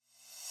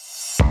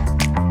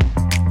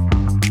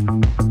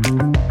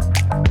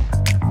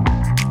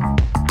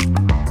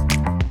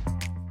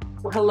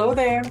Hello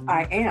there,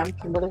 I am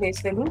Kimberly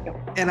Hastings,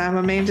 And I'm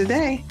Amanda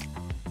Day,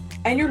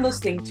 and you're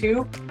listening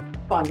to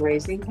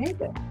Fundraising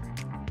Heyday,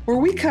 where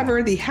we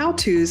cover the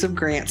how-tos of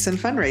grants and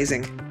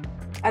fundraising.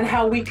 And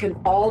how we can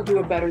all do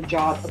a better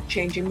job of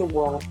changing the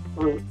world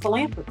through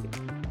philanthropy.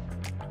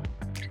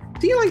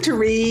 Do you like to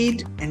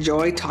read,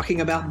 enjoy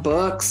talking about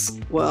books?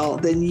 Well,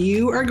 then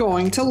you are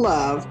going to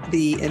love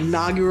the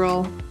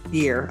inaugural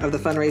year of the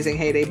Fundraising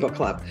Heyday Book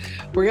Club.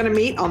 We're going to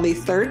meet on the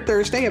third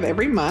Thursday of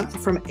every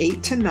month from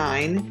 8 to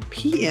 9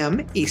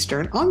 p.m.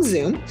 Eastern on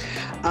Zoom.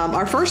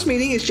 Our first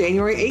meeting is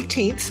January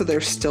 18th, so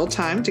there's still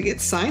time to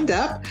get signed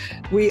up.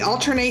 We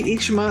alternate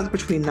each month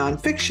between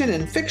nonfiction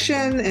and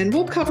fiction, and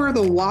we'll cover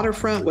the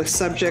waterfront with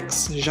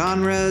subjects,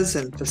 genres,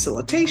 and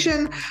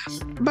facilitation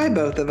by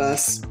both of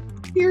us.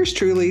 Yours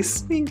truly,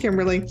 me and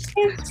Kimberly.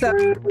 So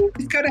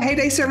go to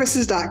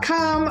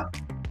heydayservices.com.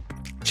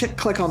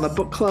 Click on the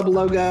book club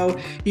logo.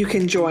 You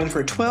can join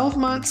for 12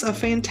 months of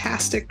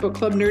fantastic book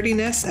club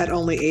nerdiness at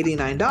only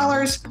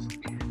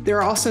 $89. There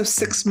are also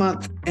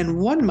 6-month and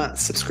 1-month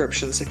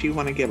subscriptions if you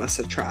want to give us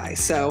a try.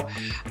 So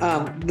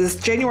this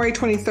January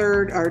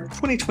 23rd or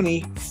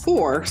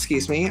 2024,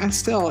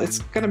 it's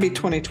going to be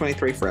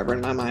 2023 forever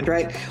in my mind,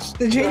 right?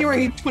 The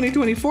January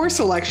 2024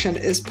 selection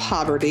is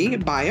Poverty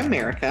by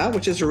America,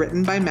 which is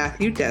written by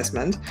Matthew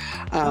Desmond.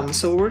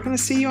 So we're going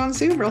to see you on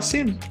Zoom real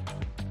soon.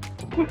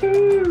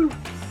 Woohoo!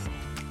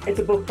 It's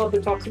a book club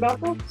that talks about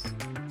books.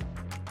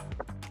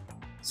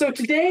 So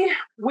today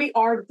we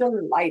are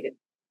delighted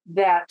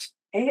that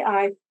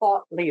AI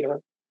thought leader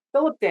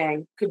Philip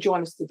Deng could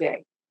join us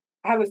today.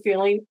 I have a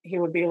feeling he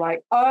would be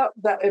like,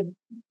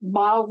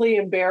 mildly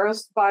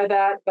embarrassed by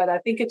that, but I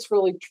think it's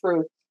really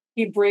true.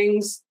 He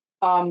brings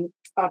a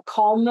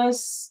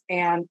calmness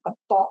and a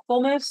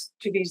thoughtfulness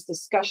to these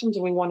discussions,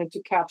 and we wanted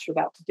to capture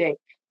that today.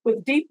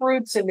 With deep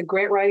roots in the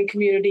grant writing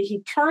community,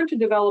 he turned to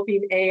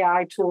developing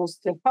AI tools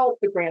to help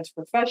the grants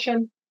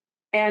profession.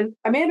 And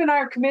Amanda and I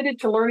are committed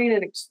to learning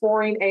and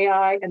exploring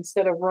AI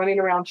instead of running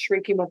around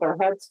shrieking with our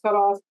heads cut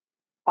off,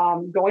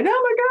 going, oh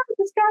my God,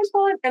 this guy's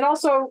fun. And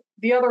also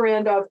the other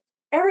end of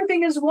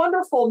everything is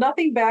wonderful,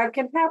 nothing bad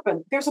can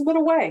happen. There's a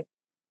middle way.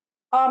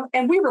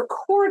 And we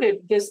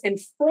recorded this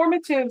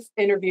informative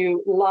interview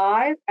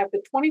live at the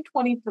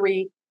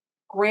 2023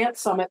 Grant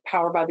Summit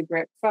powered by the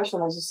Grant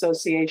Professionals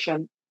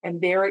Association and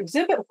their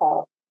exhibit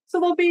hall. So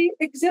there'll be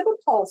exhibit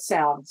hall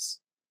sounds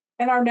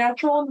in our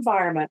natural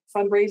environment,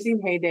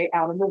 Fundraising Heyday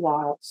out in the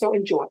wild. So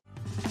enjoy.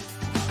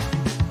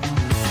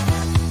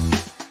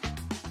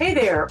 Hey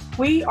there,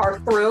 we are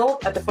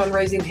thrilled at the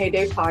Fundraising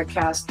Heyday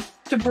podcast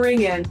to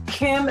bring in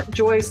Kim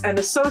Joyce and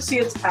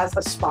Associates as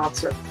a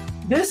sponsor.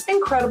 This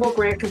incredible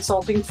grant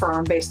consulting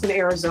firm based in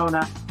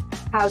Arizona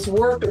has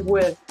worked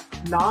with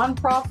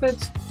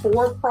nonprofits,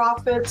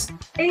 for-profits,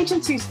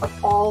 agencies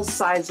of all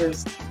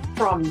sizes,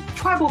 from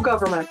tribal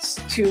governments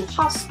to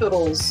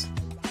hospitals,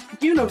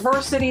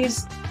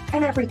 universities,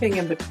 and everything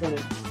in between.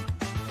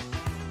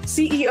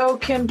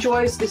 CEO Kim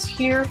Joyce is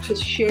here to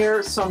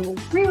share some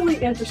really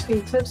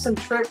interesting tips and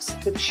tricks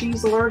that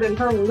she's learned in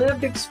her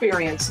lived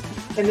experience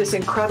in this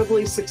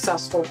incredibly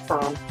successful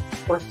firm.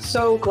 We're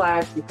so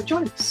glad you could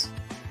join us.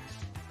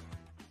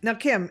 Now,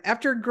 Kim,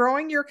 after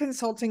growing your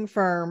consulting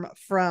firm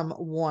from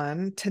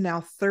 1 to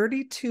now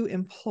 32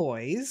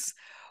 employees,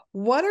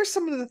 what are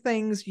some of the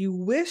things you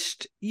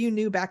wished you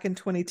knew back in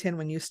 2010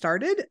 when you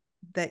started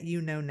that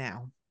you know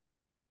now?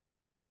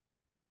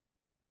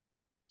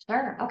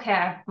 Sure.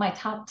 Okay. My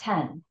top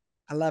 10.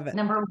 I love it.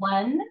 Number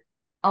 1,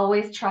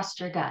 always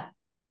trust your gut.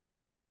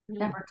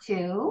 Number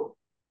 2,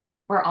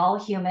 we're all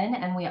human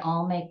and we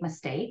all make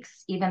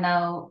mistakes, even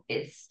though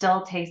it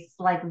still tastes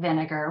like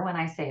vinegar when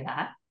I say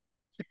that.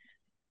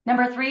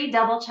 Number 3,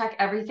 double check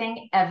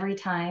everything every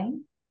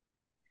time.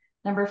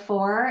 Number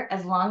 4,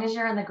 as long as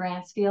you're in the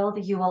grants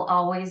field, you will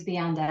always be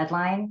on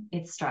deadline.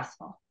 It's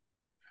stressful.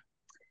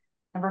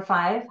 Number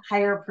 5,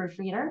 hire a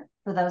proofreader.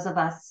 For those of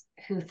us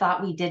who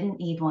thought we didn't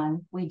need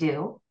one, we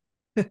do.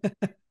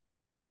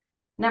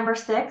 Number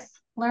 6,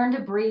 learn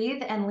to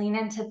breathe and lean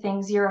into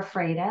things you're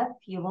afraid of.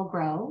 You will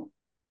grow.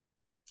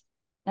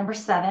 Number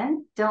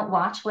 7, don't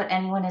watch what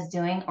anyone is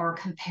doing or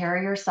compare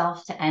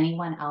yourself to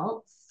anyone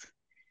else.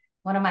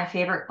 One of my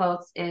favorite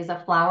quotes is,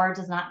 a flower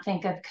does not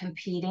think of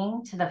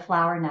competing to the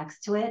flower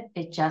next to it.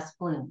 It just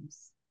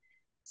blooms.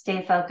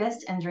 Stay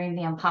focused and dream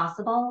the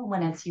impossible.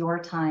 When it's your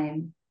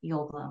time,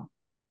 you'll bloom.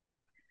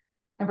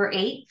 Number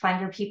 8, find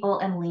your people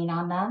and lean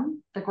on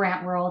them. The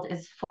grant world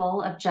is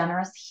full of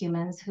generous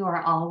humans who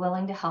are all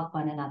willing to help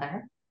one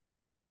another.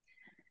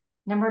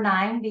 Number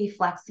 9, be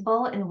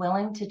flexible and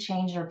willing to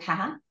change your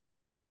path.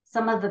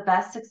 Some of the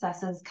best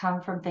successes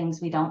come from things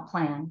we don't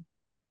plan.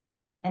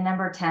 And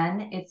number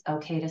 10, it's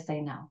okay to say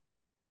no.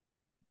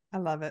 I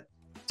love it.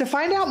 To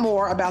find out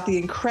more about the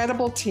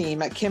incredible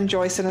team at Kim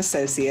Joyce and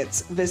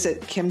Associates,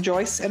 visit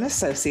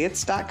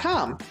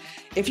kimjoyceandassociates.com.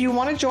 If you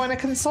want to join a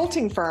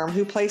consulting firm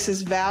who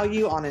places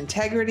value on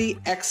integrity,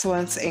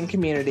 excellence, and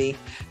community,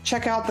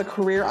 check out the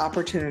career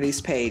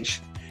opportunities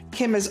page.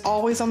 Kim is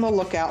always on the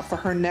lookout for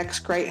her next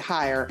great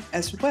hire,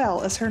 as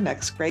well as her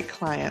next great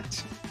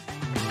client.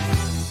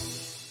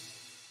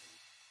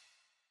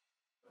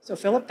 So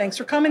Philip, thanks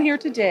for coming here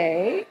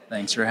today.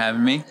 Thanks for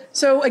having me.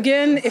 So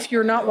again, if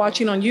you're not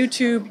watching on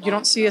YouTube, you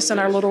don't see us in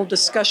our little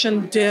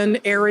discussion den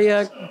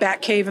area,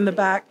 back cave in the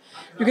back.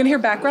 You're going to hear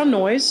background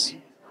noise.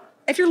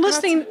 If you're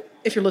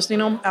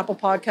listening on Apple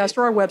Podcast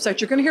or our website,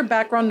 you're going to hear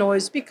background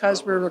noise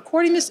because we're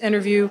recording this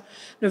interview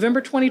November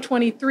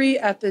 2023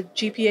 at the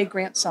GPA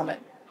Grant Summit.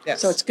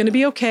 Yes. So it's going to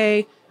be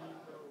okay.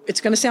 It's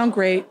going to sound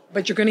great,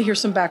 but you're going to hear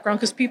some background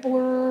because people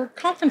are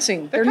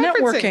conferencing. They're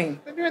networking.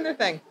 They're doing their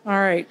thing. All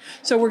right.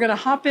 So we're going to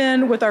hop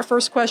in with our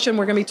first question.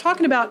 We're going to be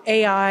talking about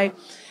AI.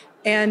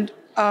 And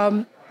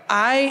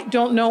I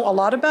don't know a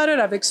lot about it.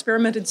 I've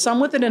experimented some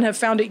with it and have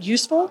found it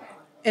useful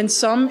in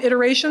some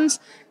iterations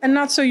and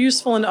not so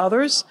useful in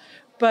others.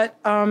 But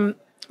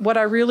what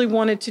I really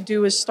wanted to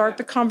do is start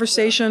the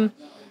conversation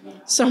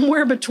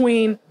somewhere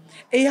between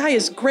AI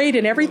is great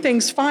and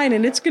everything's fine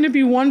and it's going to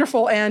be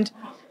wonderful and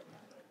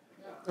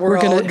We're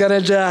all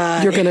gonna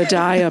die. You're gonna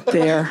die up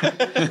there,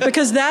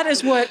 because that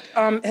is what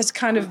has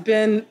kind of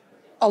been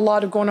a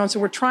lot of going on. So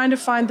we're trying to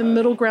find the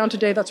middle ground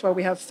today. That's why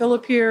we have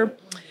Philip here,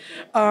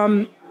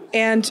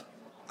 and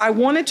I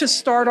wanted to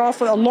start off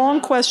with a long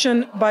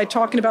question by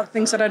talking about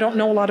things that I don't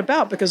know a lot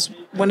about, because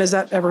when has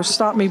that ever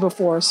stopped me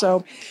before?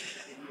 So,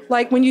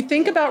 like when you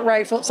think about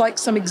Philip, it's like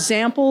some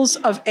examples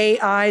of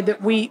AI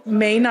that we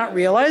may not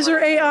realize are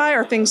AI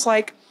are things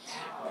like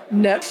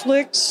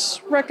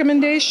Netflix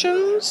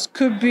recommendations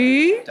could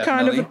be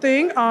kind of a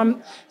thing.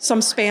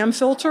 Some spam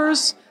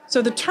filters.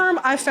 So the term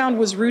I found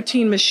was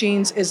routine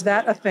machines. Is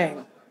that a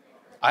thing?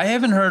 I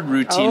haven't heard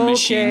routine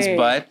machines,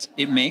 but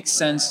it makes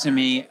sense to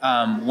me.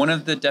 One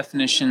of the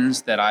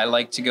definitions that I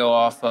like to go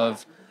off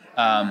of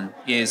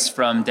is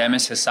from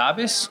Demis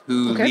Hassabis,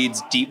 who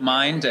leads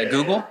DeepMind at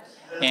Google.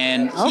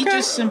 And he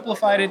just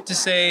simplified it to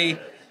say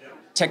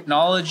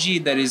technology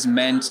that is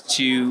meant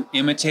to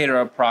imitate or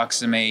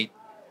approximate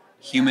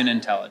human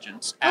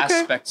intelligence,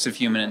 aspects of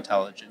human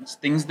intelligence,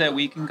 things that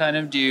we can kind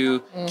of do,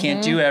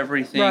 can't do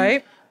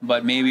everything,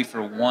 but maybe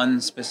for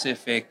one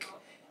specific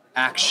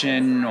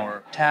action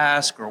or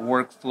task or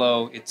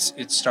workflow,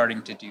 it's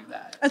starting to do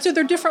that. And so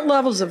there are different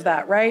levels of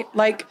that, right?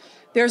 Like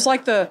there's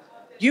like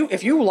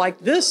if you like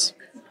this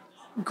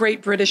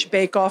Great British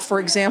Bake Off, for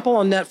example,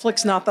 on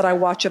Netflix, not that I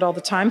watch it all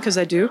the time because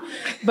I do,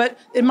 but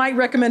it might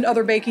recommend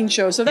other baking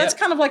shows. So that's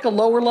kind of like a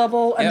lower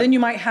level. And then you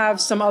might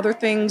have some other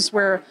things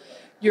where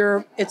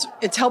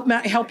it's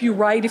help you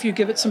write if you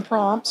give it some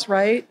prompts,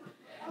 right?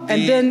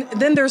 And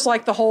then there's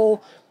like the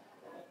whole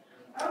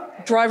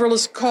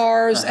driverless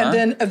cars and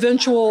then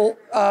eventual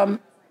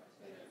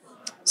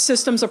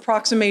systems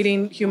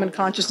approximating human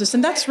consciousness.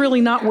 And that's really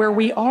not where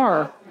we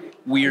are.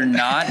 We're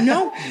not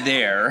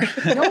there.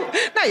 Nope,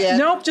 not yet.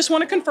 Nope, just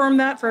want to confirm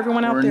that for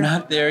everyone out there. We're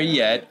not there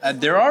yet.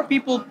 There are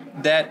people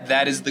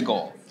that is the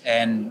goal.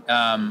 And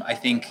I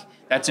think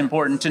that's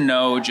important to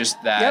know,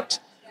 just that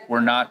we're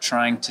not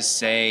trying to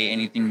say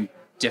anything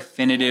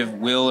definitive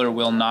will or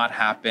will not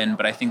happen.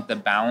 But I think the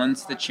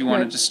balance that you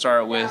wanted to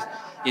start with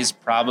is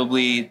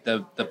probably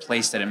the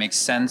place that it makes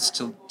sense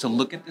to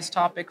look at this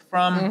topic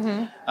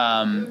from.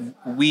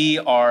 We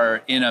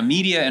are in a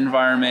media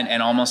environment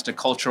and almost a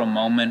cultural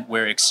moment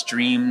where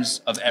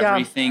extremes of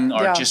everything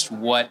are just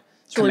what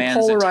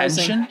commands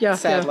attention.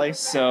 Sadly.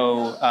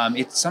 So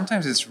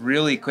sometimes it's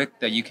really quick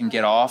that you can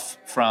get off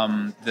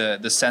from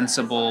the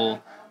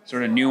sensible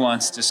sort of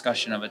nuanced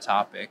discussion of a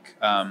topic.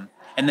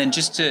 And then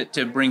just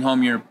to bring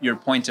home your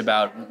point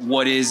about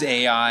what is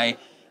AI,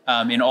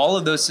 in all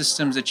of those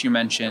systems that you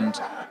mentioned,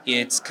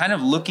 it's kind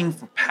of looking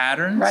for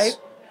patterns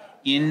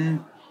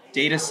in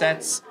data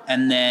sets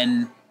and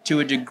then to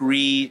a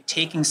degree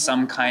taking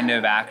some kind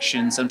of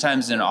action,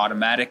 sometimes an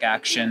automatic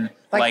action,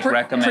 like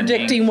recommending.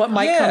 Predicting what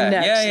might come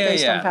next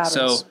based on patterns.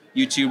 So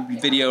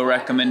YouTube video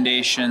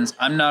recommendations.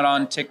 I'm not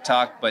on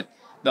TikTok, but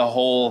the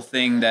whole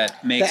thing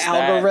that makes the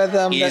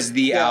algorithm is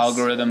the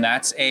algorithm.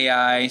 That's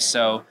AI.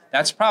 So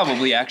that's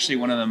probably actually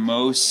one of the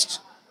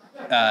most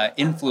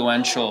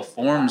influential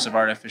forms of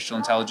artificial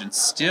intelligence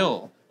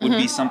still would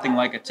be something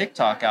like a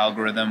TikTok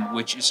algorithm,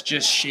 which is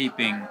just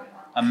shaping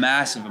a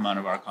massive amount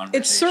of our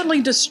conversation. It's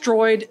certainly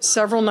destroyed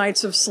several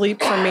nights of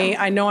sleep for me.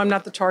 I know I'm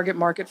not the target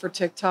market for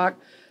TikTok,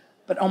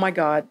 but oh my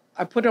God,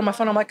 I put it on my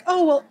phone. I'm like,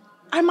 oh, well,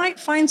 I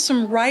might find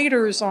some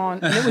writers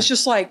on. And it was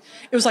just like,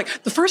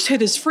 the first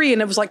hit is free.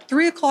 And it was like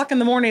 3:00 in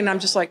the morning. And I'm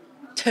just like,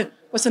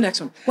 what's the next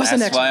one? What's the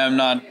next one? That's why I'm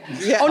not.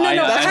 Yeah. Oh, no,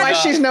 that's why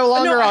she's no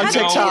longer on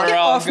TikTok.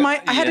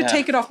 I had to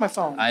take it off my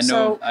phone. I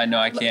know.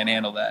 I can't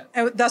handle that.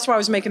 And that's why I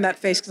was making that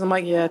face, because I'm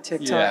like,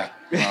 TikTok. Yeah.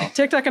 Well.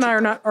 TikTok and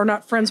I are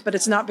not friends, but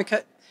it's not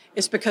because.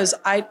 It's because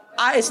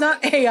it's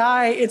not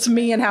AI, it's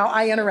me and how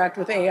I interact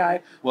with AI,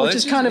 which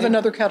is kind of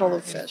another kettle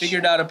of fish.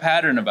 Figured out a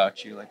pattern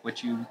about you, like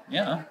what you,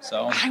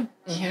 so. I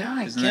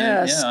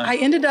guess. I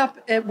ended up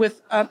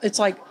with, it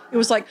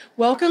was like,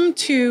 welcome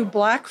to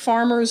Black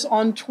Farmers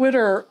on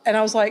Twitter. And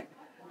I was like,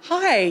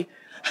 hi.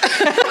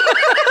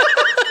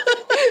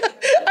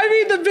 I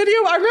mean,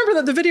 I remember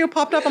that the video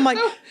popped up. I'm like,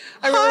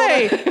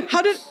 hi.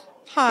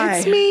 Hi.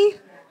 It's me.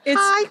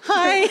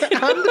 Hi.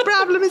 I'm the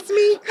problem. It's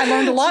me. I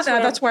learned a lot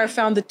now. That's where I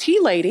found the tea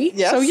lady.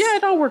 Yes. So yeah,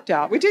 it all worked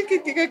out. We did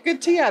get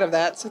good tea out of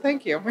that, so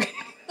thank you.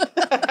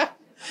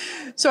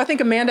 So I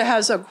think Amanda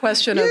has a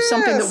question of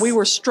something that we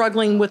were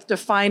struggling with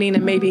defining,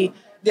 and maybe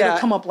it'll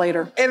come up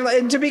later.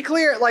 And to be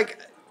clear, like,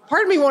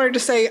 part of me wanted to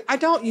say I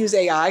don't use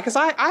AI because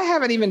I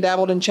haven't even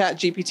dabbled in Chat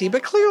GPT,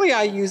 but clearly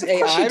I use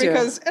AI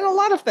because in a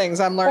lot of things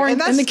I'm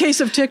learning. Or in the case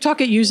of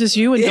TikTok, it uses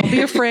you, and don't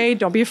be afraid.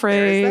 Don't be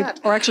afraid,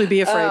 or actually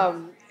be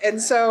afraid. And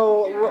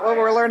so what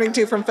we're learning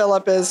too from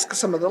Philip is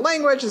some of the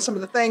language and some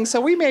of the things. So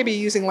we may be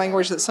using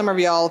language that some of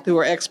y'all who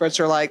are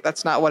experts are like,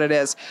 that's not what it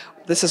is.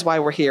 This is why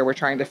we're here. We're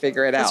trying to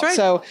figure it out. Right.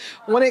 So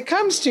when it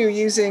comes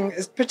to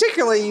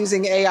particularly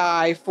using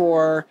AI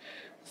for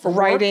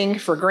writing,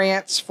 for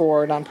grants,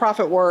 for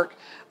nonprofit work,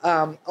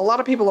 a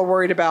lot of people are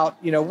worried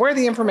about, where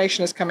the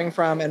information is coming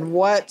from and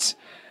what,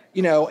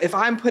 if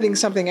I'm putting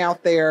something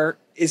out there,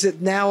 is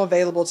it now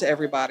available to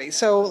everybody?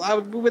 So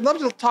we would love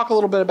to talk a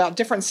little bit about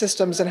different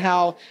systems and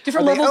how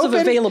different levels of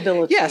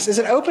availability. Yes. Is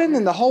it open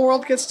and the whole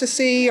world gets to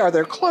see? Are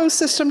there closed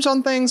systems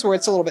on things where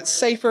it's a little bit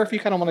safer if you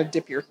kind of want to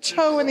dip your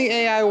toe in the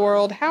AI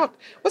world?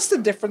 What's the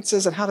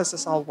differences and how does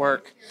this all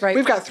work? Right.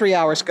 We've got 3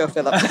 hours. Go,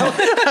 Philip. No,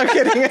 I'm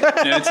kidding.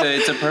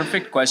 It's a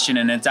perfect question,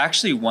 and it's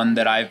actually one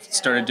that I've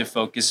started to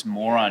focus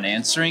more on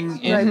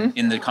answering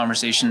in the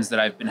conversations that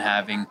I've been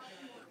having.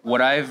 What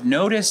I've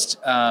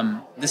noticed,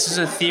 this is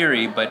a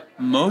theory, but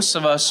most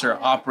of us are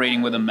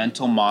operating with a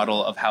mental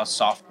model of how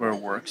software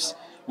works,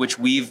 which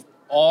we've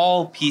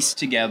all pieced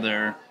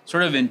together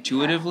sort of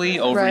intuitively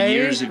over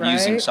years of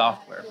using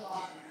software.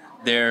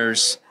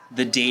 There's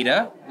the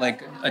data,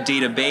 like a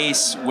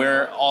database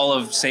where all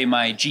of, say,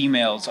 my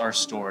Gmails are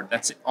stored.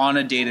 That's on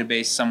a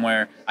database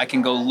somewhere. I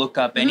can go look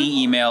up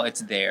any email,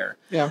 it's there.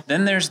 Yeah.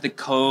 Then there's the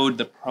code,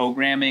 the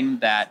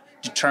programming that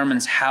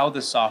determines how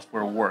the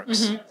software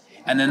works.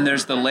 And then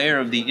there's the layer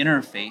of the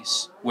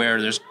interface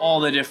where there's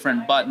all the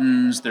different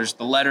buttons, there's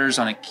the letters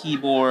on a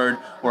keyboard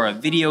or a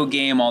video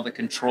game, all the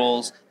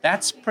controls.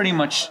 That's pretty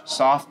much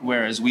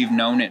software as we've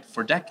known it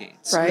for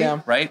decades. Right.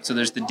 Yeah. Right? So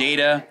there's the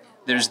data,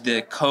 there's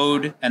the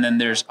code, and then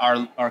there's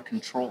our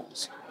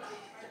controls.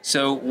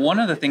 So one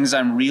of the things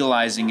I'm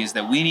realizing is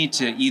that we need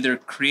to either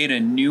create a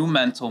new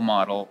mental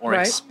model or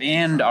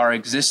expand our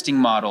existing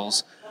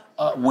models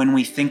when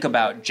we think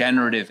about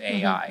generative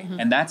AI.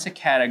 And that's a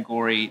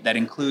category that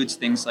includes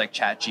things like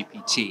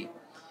ChatGPT.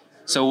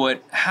 So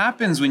what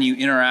happens when you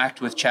interact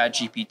with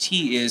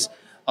ChatGPT is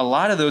a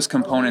lot of those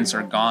components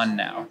are gone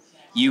now.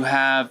 You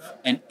have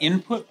an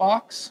input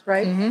box.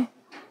 Right.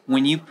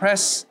 When you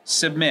press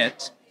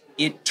submit,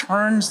 it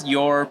turns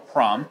your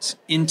prompt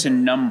into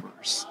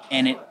numbers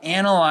and it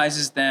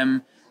analyzes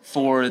them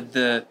for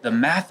the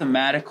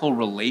mathematical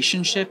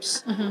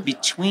relationships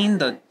between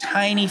the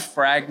tiny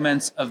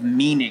fragments of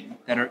meaning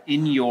that are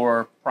in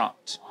your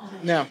prompt.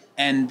 Yeah.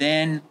 And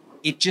then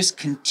it just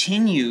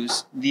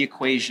continues the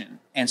equation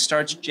and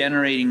starts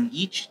generating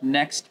each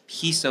next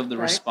piece of the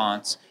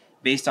response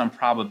based on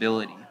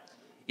probability.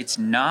 It's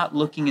not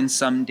looking in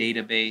some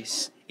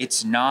database.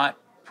 It's not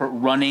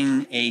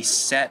running a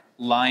set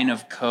line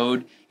of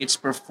code. It's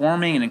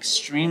performing an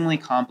extremely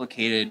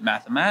complicated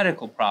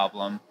mathematical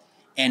problem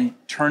and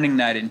turning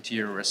that into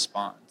your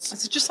response.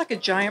 Is it just like a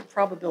giant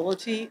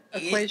probability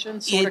equation,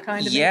 sort of,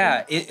 kind of?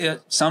 Yeah.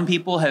 Some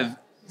people have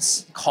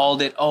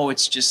called it,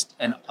 it's just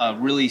a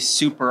really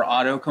super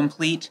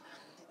autocomplete.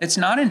 It's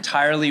not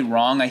entirely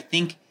wrong. I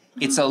think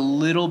it's a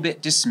little bit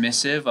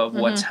dismissive of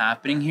what's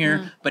happening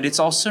here, but it's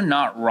also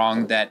not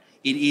wrong that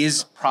it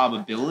is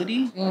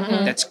probability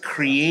that's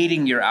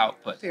creating your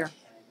output. Fair.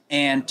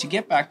 And to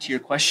get back to your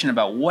question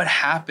about what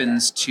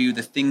happens to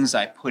the things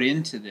I put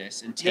into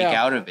this and take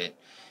out of it,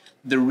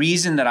 the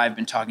reason that I've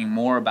been talking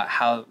more about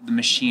how the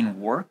machine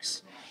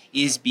works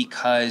is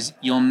because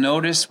you'll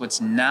notice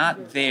what's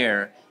not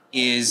there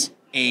is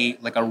a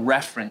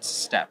reference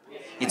step.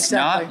 It's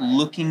not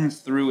looking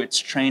through its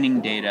training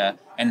data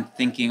and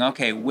thinking,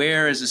 okay,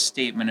 where is a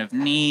statement of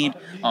need?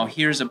 Oh,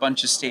 here's a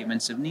bunch of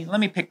statements of need. Let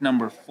me pick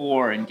number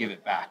 4 and give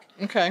it back.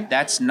 Okay.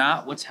 That's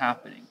not what's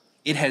happening.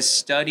 It has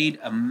studied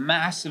a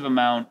massive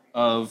amount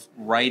of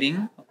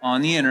writing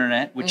on the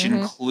internet, which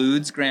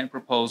includes grant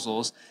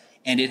proposals,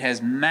 and it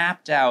has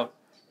mapped out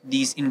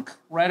these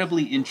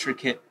incredibly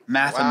intricate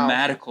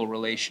mathematical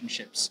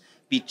relationships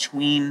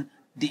between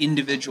the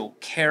individual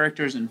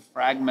characters and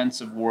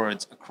fragments of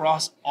words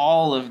across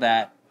all of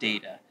that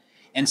data.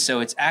 And so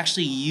it's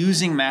actually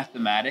using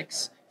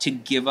mathematics to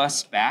give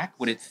us back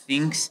what it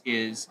thinks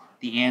is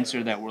the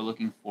answer that we're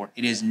looking for.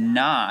 It is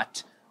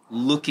not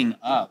looking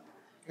up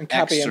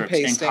excerpts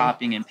and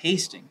copying and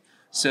pasting.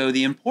 So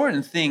the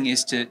important thing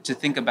is to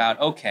think about,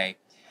 okay,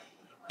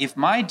 if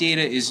my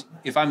data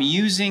if I'm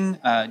using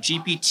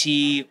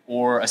GPT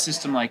or a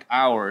system like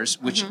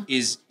ours, which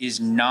is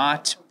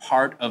not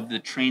part of the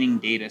training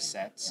data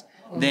sets,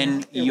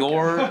 then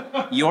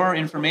your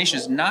information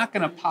is not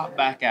going to pop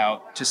back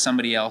out to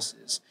somebody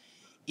else's.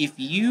 If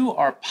you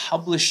are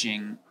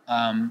publishing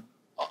a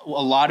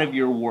lot of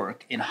your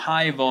work in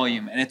high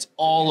volume and it's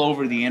all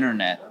over the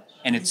internet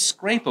and it's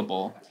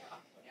scrapable,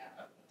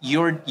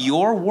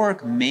 your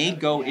work may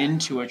go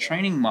into a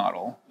training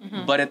model,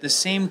 but at the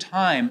same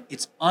time,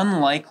 it's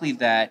unlikely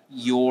that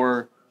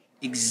your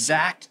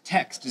exact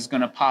text is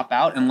going to pop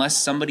out unless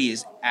somebody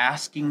is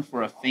asking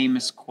for a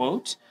famous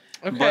quote.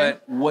 Okay.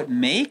 But what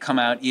may come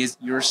out is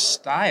your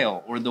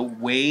style or the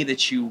way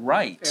that you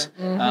write.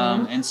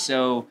 And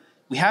so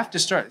we have to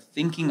start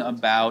thinking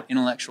about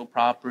intellectual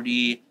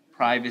property,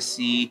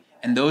 privacy,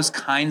 and those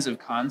kinds of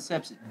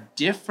concepts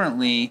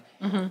differently.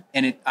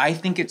 And I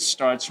think it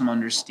starts from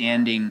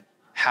understanding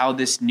how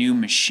this new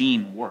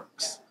machine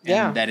works.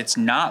 And that it's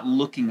not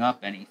looking up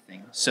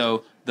anything.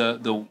 So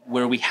the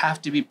where we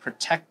have to be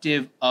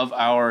protective of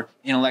our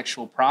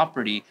intellectual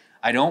property,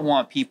 I don't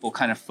want people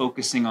kind of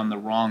focusing on the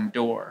wrong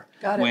door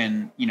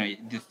when,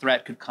 the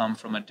threat could come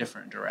from a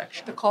different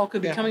direction. The call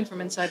could be coming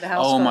from inside the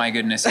house. Oh, my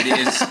goodness. It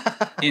is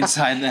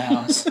inside the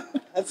house.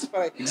 That's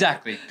funny.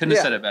 Exactly. Couldn't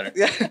have said it better.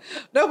 Yeah.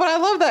 No, but I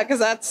love that because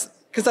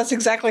that's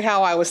exactly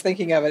how I was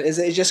thinking of it. Is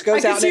it just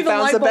goes out and it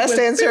finds the best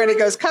answer and it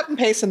goes cut and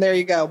paste and there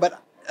you go.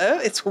 But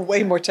it's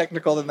way more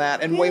technical than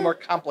that and way more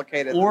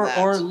complicated than that.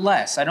 Or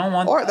less. I don't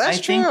want...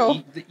 That's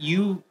true. Think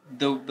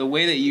the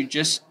way that you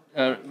just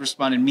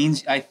responded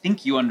means I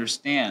think you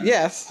understand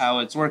how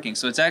it's working.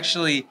 So it's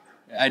actually...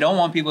 I don't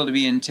want people to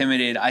be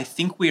intimidated. I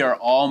think we are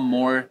all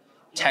more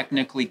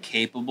technically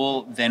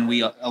capable than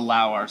we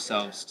allow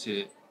ourselves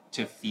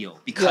to feel.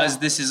 Because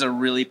this is a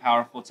really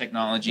powerful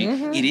technology.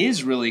 It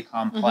is really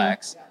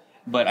complex.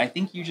 But I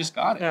think you just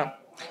got it. Yeah.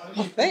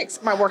 Well,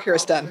 thanks. My work here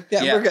is done.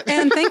 Yeah, we're good.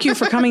 And thank you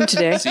for coming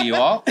today. See you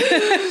all.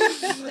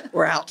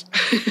 We're out.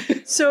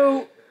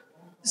 So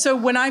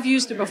when I've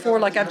used it before,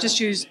 like I've just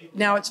used,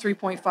 now it's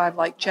 3.5,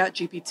 like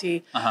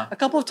ChatGPT. A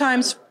couple of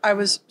times I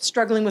was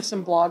struggling with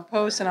some blog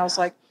posts and I was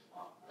like,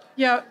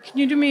 can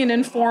you do me an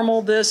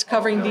informal this,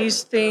 covering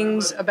these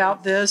things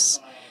about this?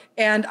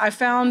 And I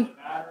found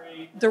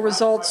the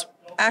results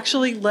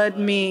actually led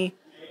me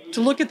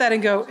to look at that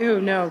and go,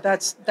 ew, no,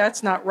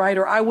 that's not right,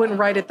 or I wouldn't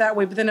write it that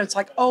way. But then it's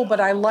like, oh,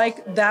 but I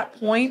like that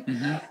point.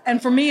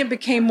 And for me, it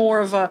became more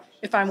of a,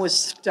 if I was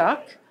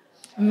stuck,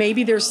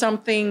 maybe there's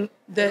something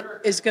that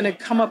is going to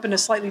come up in a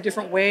slightly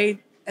different way.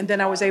 And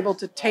then I was able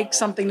to take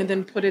something and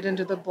then put it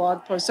into the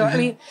blog post. So, I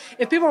mean,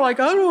 if people are like,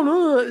 I don't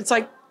know, it's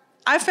like,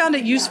 I found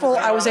it useful.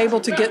 I was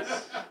able to get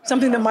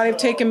something that might have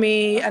taken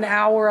me an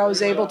hour. I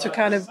was able to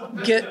kind of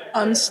get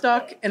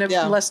unstuck in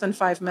less than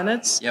 5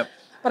 minutes.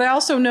 But I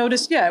also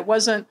noticed, it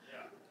wasn't,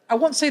 I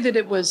won't say that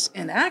it was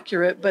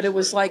inaccurate, but it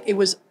was like, it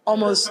was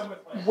almost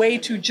way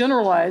too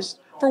generalized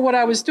for what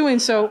I was doing.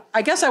 So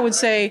I guess I would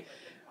say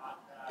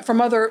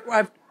from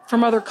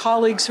other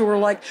colleagues who were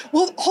like,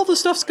 well, all the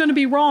stuff's going to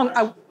be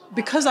wrong.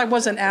 Because I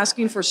wasn't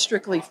asking for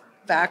strictly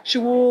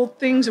factual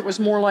things, it was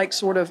more like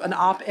sort of an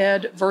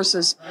op-ed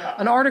versus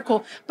an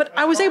article. But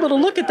I was able to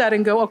look at that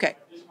and go, okay,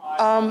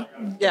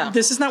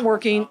 this is not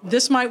working.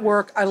 This might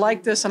work. I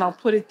like this, and I'll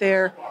put it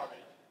there.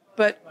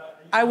 But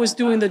I was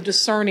doing the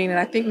discerning, and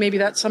I think maybe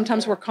that's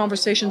sometimes where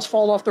conversations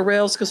fall off the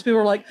rails because people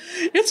are like,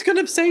 it's going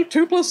to say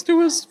 2 +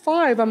 2 is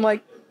 5. I'm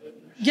like,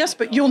 yes,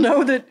 but you'll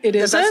know that it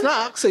isn't. That's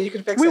not, so you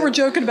can fix it. We were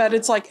joking about it.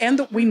 It's like,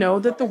 and we know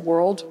that the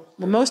world,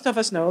 most of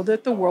us know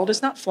that the world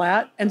is not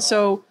flat. And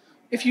so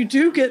if you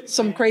do get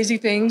some crazy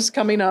things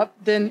coming up,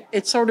 then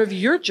it's sort of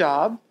your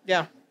job.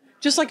 Yeah.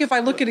 Just like if I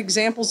look at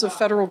examples of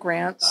federal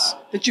grants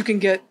that you can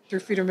get through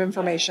Freedom of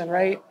Information,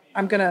 right?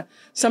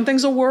 Some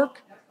things will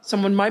work.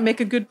 Someone might make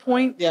a good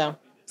point. Yeah.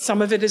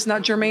 Some of it is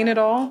not germane at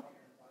all.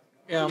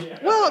 Yeah.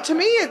 Well, to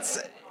me,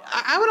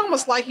 I would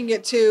almost liken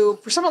it to,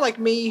 for someone like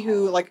me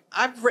who,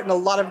 I've written a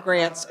lot of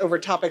grants over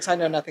topics I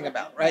know nothing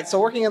about, right? So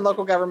working in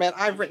local government,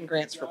 I've written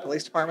grants for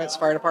police departments,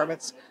 fire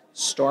departments,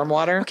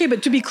 stormwater. Okay,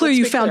 but to be clear,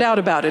 you found out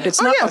about it. It's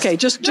not, yes. Okay,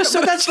 just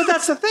so. But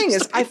that's the thing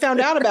is I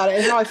found out about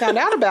it, and how I found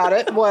out about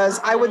it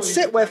was I would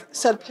sit with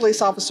said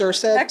police officer,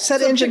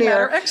 said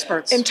engineer,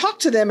 experts, and talk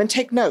to them and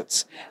take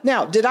notes.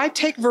 Now, did I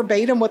take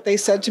verbatim what they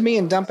said to me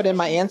and dump it in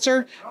my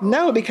answer?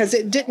 No, because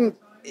it didn't.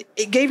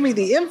 It gave me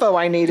the info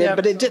I needed,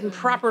 but it didn't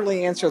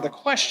properly answer the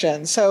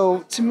question.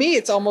 So to me,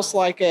 it's almost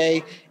like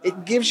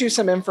it gives you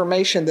some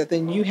information that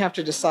then you have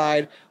to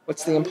decide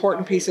what's the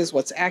important pieces,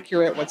 what's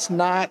accurate, what's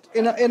not.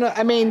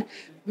 I mean,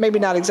 maybe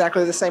not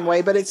exactly the same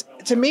way, but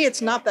to me,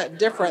 it's not that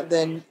different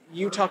than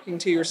you talking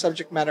to your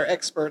subject matter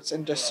experts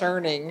and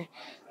discerning,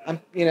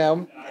 but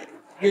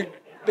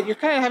you're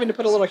kind of having to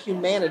put a little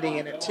humanity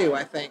in it too,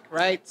 I think,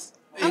 right?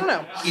 I don't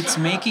know. It's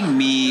making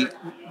me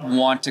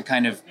want to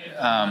kind of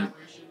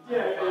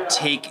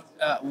take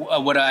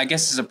what I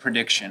guess is a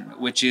prediction,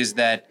 which is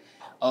that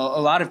a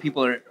lot of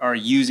people are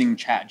using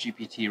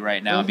ChatGPT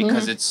right now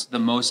because it's the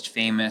most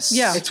famous.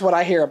 Yeah, it's what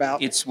I hear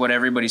about. It's what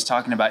everybody's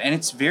talking about, and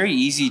it's very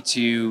easy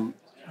to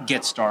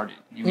get started.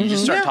 You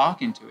just start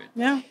talking to it.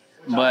 Yeah.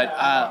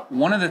 But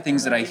one of the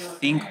things that I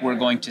think we're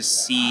going to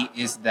see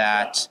is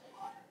that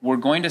we're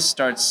going to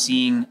start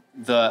seeing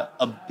the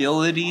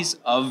abilities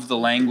of the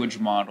language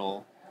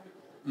model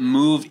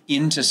move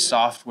into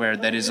software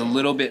that is a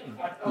little bit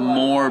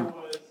more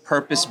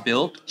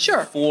purpose-built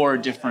for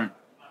different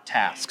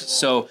tasks.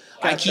 So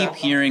I keep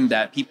hearing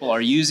that people are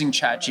using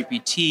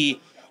ChatGPT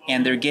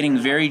and they're getting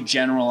very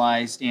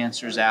generalized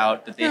answers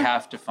out that they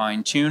have to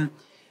fine tune.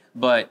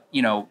 But,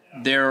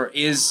 there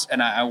is,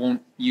 and I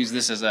won't use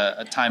this as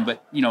a time,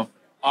 but,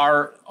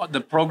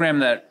 the program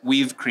that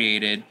we've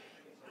created,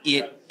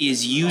 it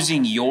is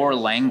using your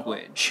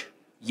language,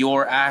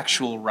 your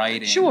actual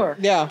writing. Sure.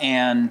 Yeah.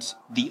 And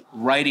the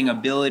writing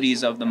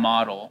abilities of the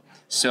model.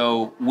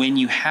 So when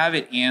you have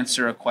it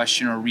answer a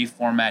question or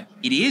reformat,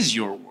 it is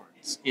your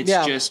words. It's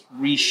just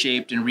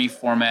reshaped and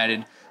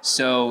reformatted.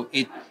 So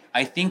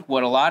I think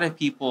what a lot of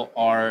people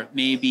are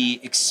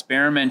maybe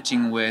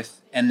experimenting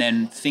with and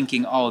then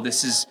thinking, oh,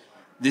 this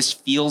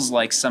feels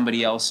like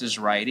somebody else's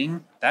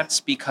writing. That's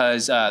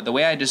because the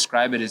way I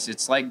describe it is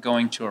it's like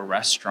going to a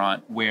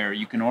restaurant where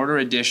you can order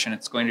a dish and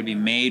it's going to be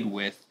made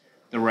with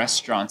the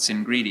restaurant's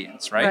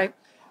ingredients, right?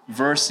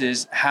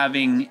 Versus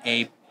having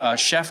a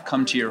chef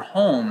come to your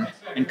home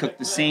and cook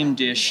the same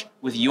dish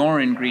with your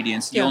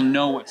ingredients. You'll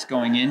know what's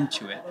going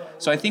into it.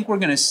 So I think we're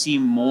going to see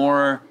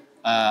more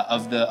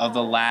of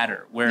the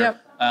latter, where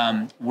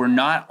we're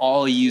not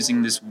all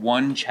using this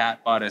one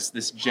chatbot as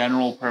this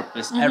general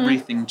purpose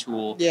everything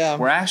tool. Yeah.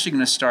 We're actually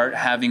going to start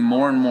having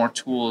more and more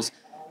tools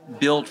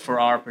built for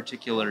our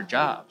particular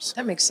jobs.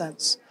 That makes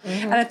sense.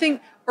 And I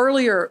think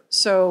earlier,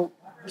 so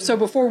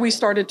before we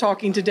started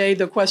talking today,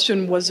 the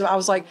question was, I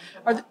was like,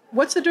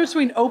 what's the difference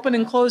between open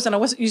and closed? And I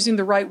wasn't using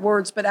the right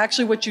words, but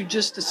actually what you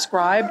just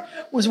described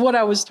was what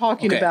I was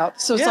talking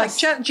about. So it's like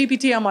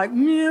ChatGPT, I'm like,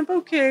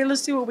 okay,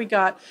 let's see what we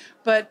got.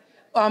 But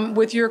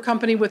with your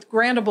company, with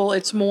Grantable,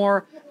 it's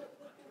more,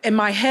 in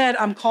my head,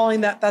 I'm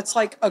calling that's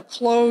like a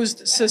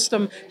closed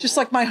system, just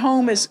like my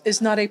home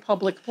is not a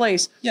public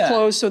place.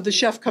 Closed, so the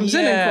chef comes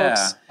in and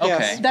cooks.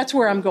 Okay. That's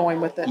where I'm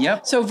going with it.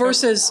 Yep. So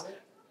versus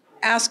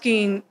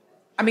asking,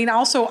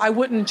 also, I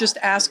wouldn't just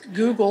ask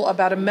Google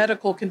about a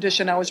medical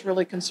condition I was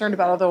really concerned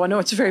about, although I know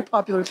it's a very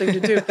popular thing to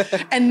do,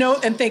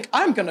 and think,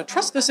 I'm going to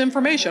trust this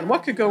information.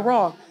 What could go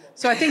wrong?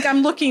 So I think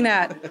I'm looking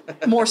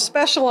at more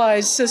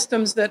specialized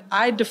systems that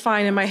I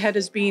define in my head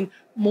as being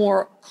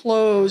more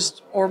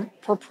closed or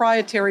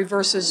proprietary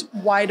versus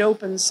wide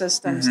open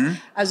systems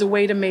as a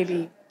way to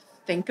maybe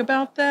think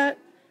about that,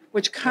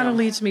 which kind of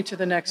leads me to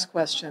the next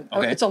question.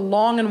 Okay. It's a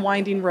long and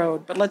winding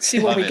road, but let's see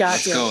what we got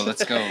here.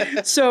 Let's go.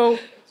 So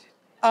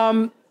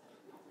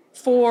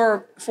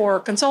for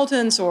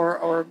consultants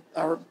or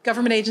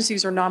government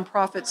agencies or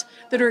nonprofits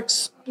that are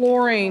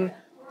exploring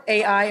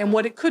AI and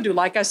what it could do,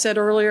 like I said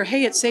earlier,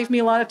 hey, it saved me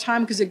a lot of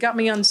time because it got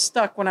me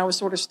unstuck when I was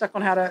sort of stuck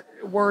on how to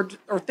word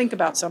or think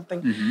about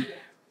something.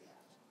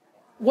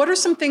 What are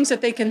some things that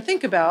they can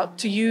think about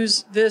to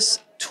use this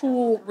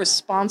tool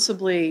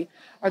responsibly?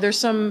 Are there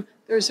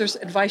there's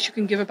advice you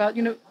can give about,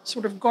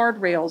 sort of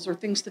guardrails or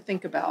things to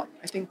think about?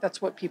 I think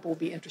that's what people will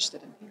be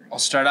interested in hearing. I'll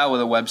start out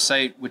with a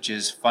website, which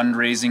is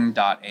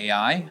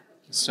fundraising.ai.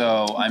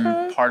 So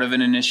I'm part of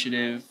an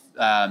initiative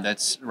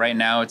that's right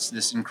now, it's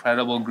this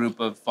incredible group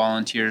of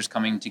volunteers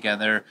coming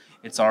together.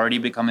 It's already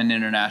become an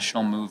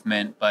international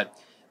movement, but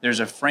there's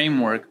a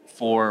framework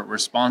for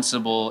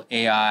responsible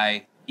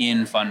AI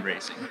in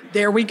fundraising.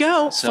 There we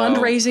go. So,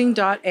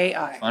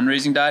 fundraising.ai.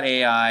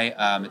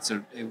 Fundraising.ai.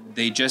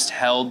 They just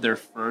held their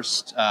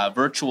first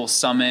virtual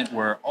summit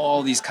where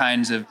all these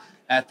kinds of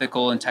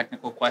ethical and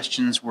technical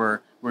questions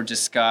were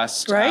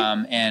discussed.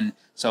 Right. And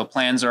so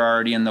plans are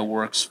already in the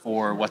works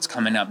for what's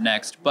coming up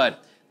next.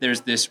 But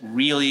there's this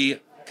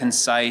really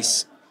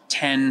concise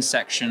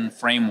 10-section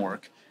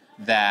framework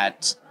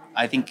that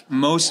I think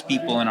most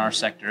people in our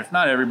sector, if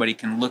not everybody,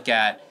 can look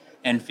at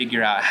and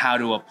figure out how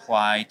to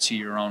apply to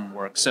your own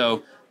work.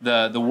 So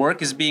the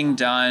work is being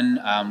done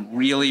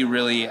really,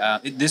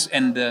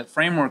 and the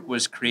framework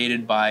was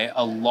created by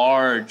a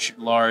large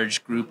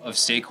group of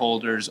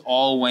stakeholders,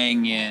 all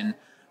weighing in,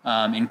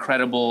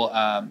 incredible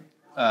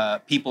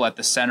people at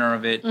the center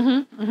of it,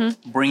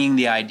 bringing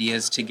the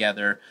ideas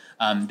together.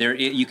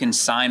 You can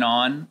sign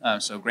on.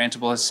 So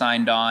Grantable has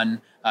signed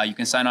on. You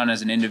can sign on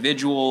as an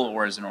individual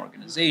or as an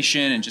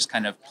organization and just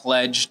kind of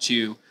pledge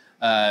to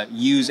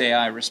use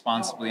AI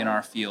responsibly in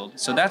our field.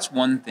 So that's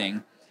one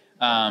thing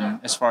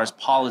as far as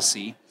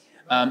policy.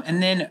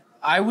 And then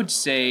I would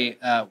say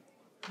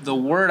the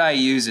word I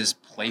use is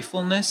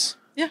playfulness.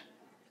 Yeah.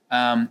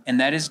 And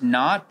that is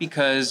not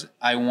because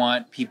I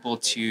want people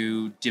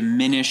to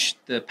diminish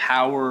the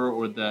power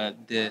or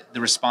the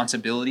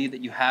responsibility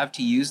that you have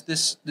to use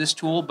this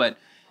tool, but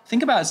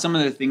think about some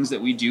of the things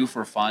that we do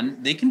for fun.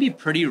 They can be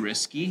pretty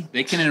risky.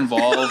 They can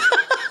involve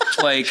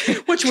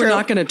which we're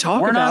not going to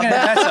talk about.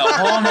 That's a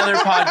whole nother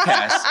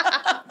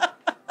podcast.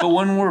 But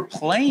when we're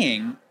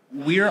playing,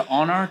 we're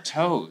on our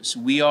toes.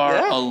 We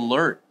are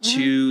alert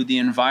to the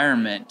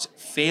environment.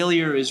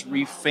 Failure is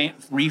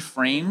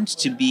reframed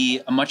to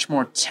be a much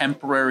more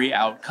temporary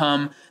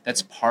outcome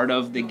that's part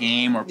of the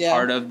game or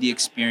part of the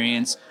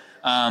experience.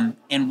 And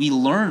we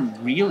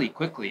learn really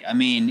quickly. I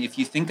mean, if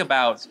you think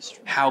about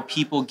how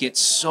people get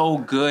so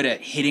good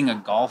at hitting a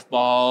golf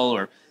ball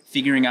or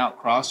figuring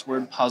out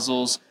crossword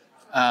puzzles,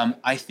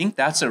 I think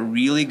that's a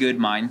really good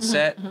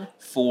mindset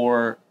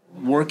for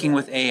working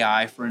with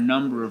AI for a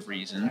number of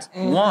reasons.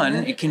 One,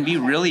 it can be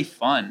really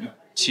fun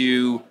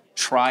to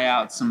try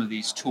out some of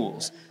these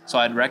tools. So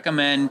I'd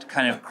recommend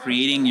kind of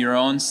creating your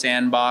own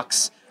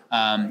sandbox.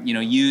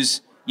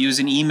 Use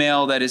an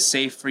email that is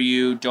safe for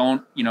you.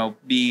 Don't,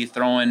 be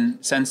throwing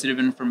sensitive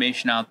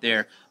information out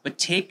there. But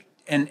take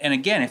and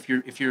again,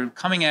 if you're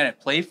coming at it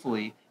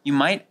playfully, you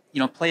might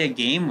play a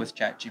game with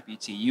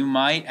ChatGPT. You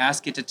might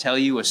ask it to tell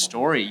you a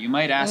story. You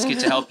might ask it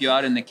to help you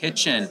out in the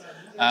kitchen.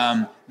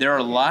 There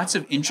are lots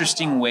of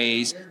interesting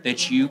ways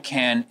that you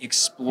can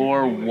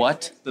explore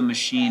what the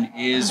machine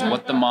is,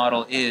 what the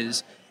model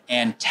is,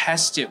 and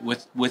test it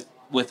with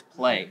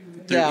play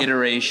through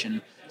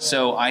iteration.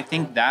 So I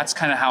think that's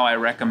kind of how I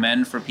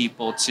recommend for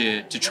people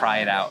to try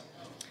it out.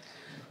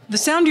 The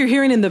sound you're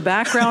hearing in the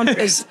background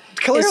is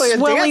clearly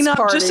swelling a dance up.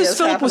 party Just as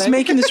Philip happening. was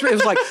making this, it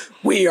was like,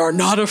 we are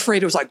not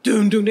afraid. It was like,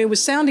 doom, doom, doom. It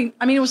was sounding,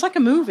 it was like a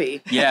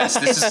movie. Yes,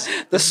 this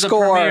is the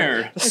score. A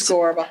premiere. The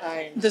score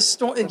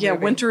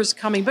behind. Winter is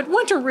coming. But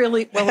winter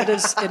really, it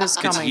is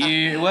coming. It's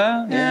here,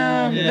 well,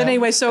 yeah. But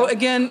anyway, so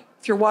again,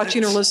 if you're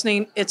watching or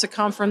listening, it's a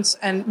conference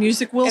and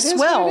music will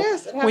swell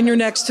when you're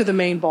next to the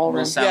main ballroom.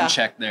 We'll sound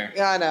check there.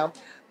 Yeah, I know.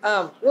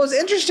 Well, it was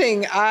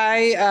interesting.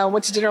 I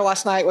went to dinner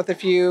last night with a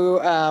few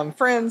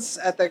friends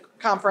at the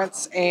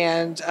conference,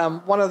 and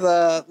one of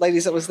the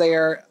ladies that was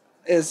there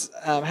has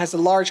a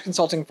large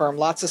consulting firm,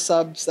 lots of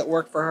subs that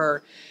work for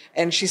her.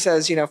 And she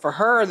says, for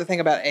her, the thing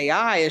about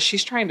AI is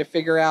she's trying to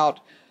figure out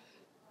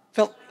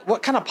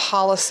what kind of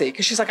policy,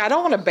 because she's like, I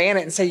don't want to ban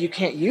it and say you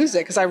can't use it,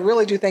 because I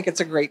really do think it's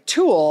a great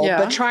tool,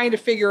 but trying to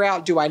figure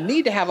out, do I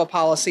need to have a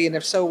policy? And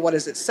if so, what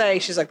does it say?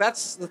 She's like,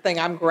 that's the thing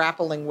I'm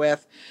grappling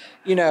with,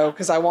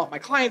 because I want my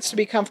clients to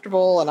be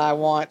comfortable, and I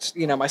want,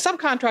 my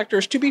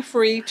subcontractors to be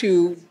free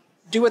to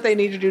do what they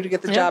need to do to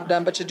get the job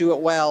done, but to do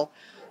it well.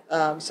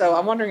 So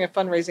I'm wondering if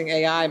Fundraising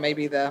AI may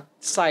be the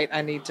site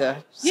I need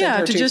to send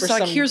her to just for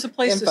like, some here's the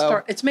place info. to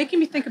start. It's making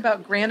me think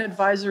about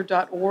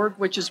grantadvisor.org,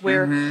 which is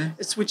where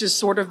which is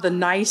sort of the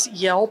nice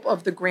Yelp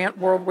of the grant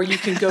world, where you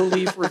can go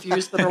leave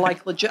reviews that are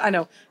like legit. I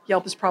know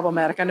Yelp is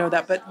problematic. I know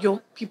that, but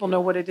people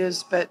know what it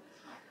is. But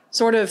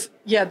sort of,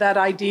 that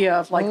idea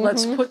of like,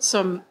 let's put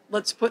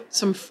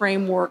some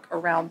framework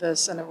around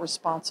this in a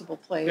responsible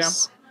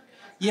place.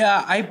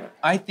 Yeah,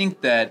 I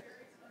think that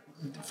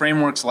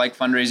frameworks like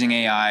Fundraising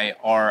AI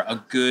are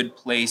a good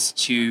place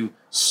to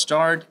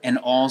start, and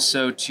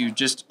also to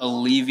just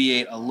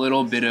alleviate a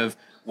little bit of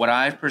what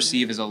I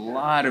perceive as a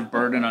lot of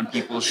burden on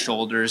people's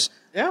shoulders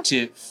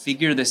to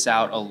figure this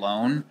out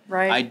alone.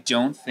 Right. I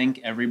don't think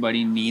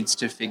everybody needs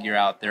to figure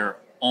out their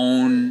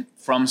own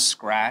from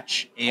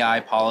scratch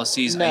AI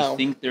policies. No. I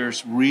think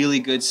there's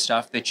really good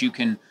stuff that you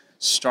can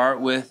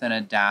start with and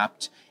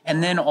adapt.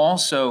 And then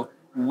also,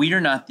 we're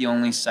not the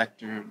only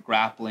sector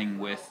grappling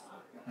with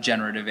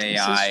generative AI.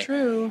 This is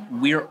true.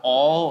 We're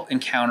all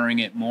encountering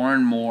it more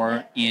and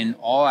more in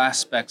all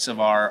aspects of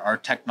our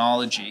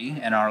technology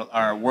and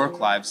our work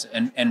lives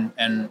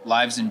and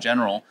lives in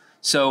general.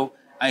 So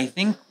I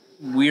think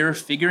we're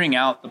figuring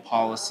out the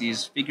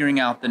policies, figuring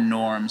out the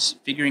norms,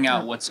 figuring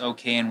out what's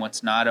okay and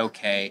what's not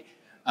okay.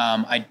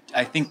 I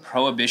think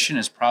prohibition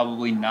is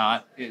probably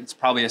it's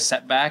probably a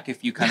setback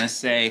if you kind of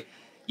say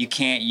you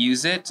can't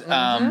use it.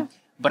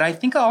 But I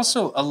think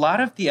also a lot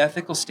of the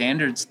ethical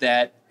standards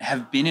that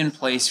have been in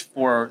place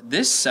for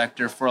this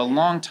sector for a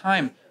long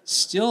time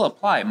still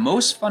apply.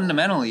 Most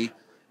fundamentally,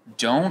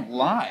 don't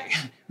lie.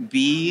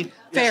 Be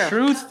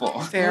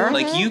truthful. Fair.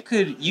 Like you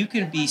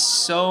could be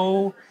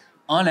so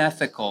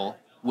unethical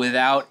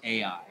without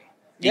AI.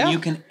 And you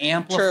can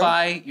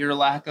amplify your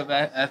lack of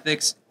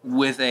ethics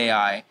with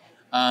AI.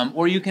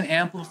 Or you can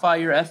amplify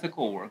your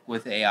ethical work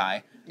with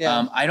AI.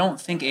 I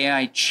don't think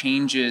AI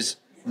changes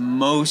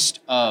most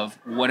of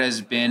what has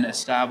been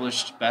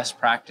established best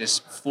practice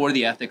for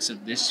the ethics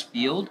of this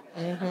field.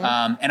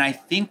 And I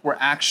think we're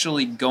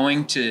actually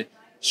going to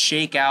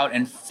shake out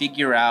and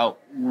figure out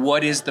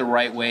what is the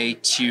right way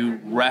to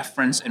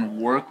reference and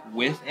work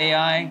with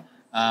AI.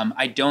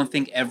 I don't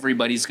think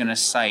everybody's going to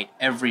cite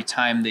every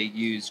time they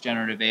use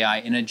generative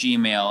AI in a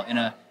Gmail, in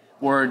a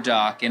Word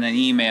doc, in an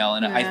email.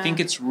 And I think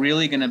it's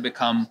really going to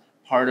become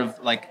part of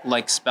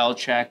like spell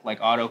check, like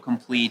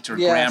autocomplete or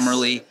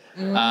Grammarly.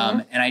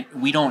 And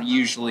we don't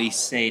usually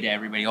say to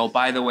everybody, oh,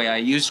 by the way, I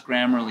used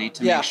Grammarly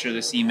to make sure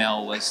this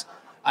email was.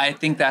 I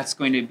think that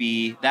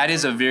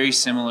is a very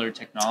similar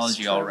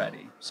technology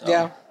already.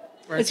 So.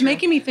 It's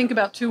making me think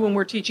about too, when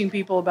we're teaching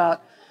people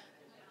about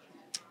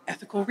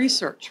ethical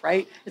research,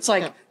 right? It's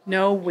like,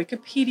 no,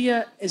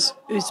 Wikipedia is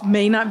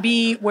may not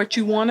be what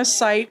you want to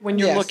cite when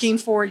you're looking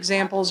for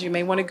examples. You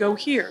may want to go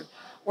here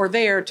or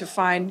there to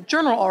find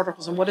journal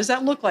articles, and what does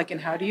that look like,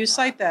 and how do you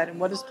cite that, and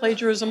what does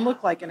plagiarism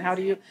look like, and how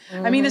do you,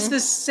 I mean, it's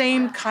this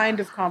same kind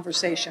of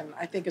conversation,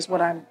 I think, is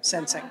what I'm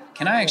sensing.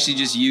 Can I actually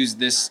just use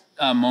this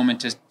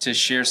moment to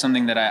share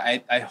something that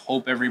I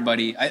hope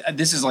everybody,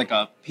 this is like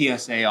a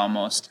PSA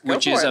almost,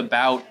 which is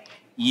about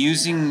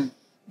using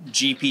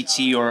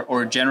GPT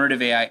or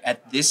generative AI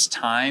at this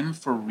time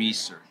for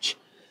research.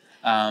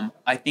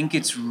 I think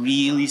it's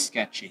really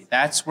sketchy.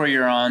 That's where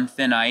you're on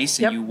thin ice,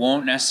 and you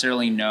won't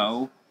necessarily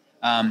know.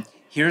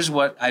 here's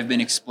what I've been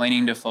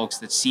explaining to folks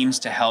that seems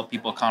to help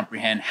people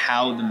comprehend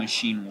how the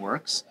machine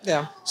works.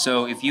 Yeah.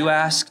 So if you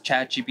ask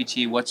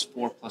ChatGPT what's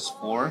 4 plus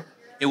 4,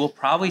 it will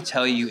probably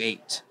tell you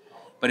 8.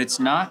 But it's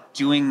not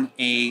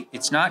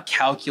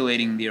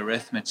calculating the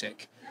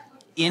arithmetic.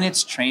 In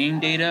its training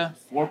data,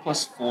 4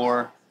 plus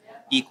 4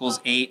 equals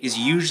 8 is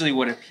usually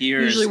what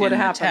appears in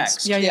the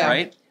text,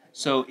 right?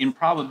 So in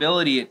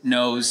probability, it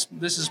knows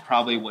this is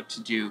probably what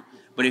to do.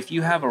 But if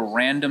you have a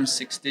random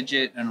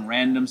 6-digit and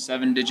random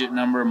 7-digit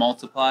number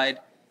multiplied,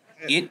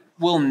 it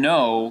will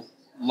know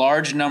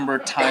large number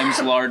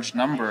times large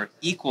number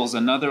equals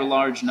another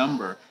large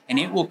number, and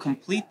it will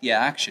complete the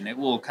action. It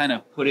will kind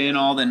of put in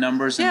all the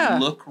numbers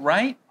and look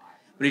right.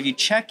 But if you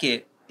check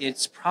it,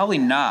 it's probably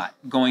not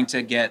going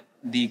to get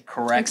the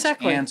correct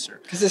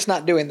answer. Because it's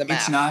not doing the math.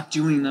 It's not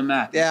doing the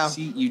math. Yeah.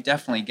 See, you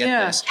definitely get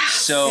this.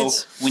 So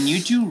when you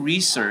do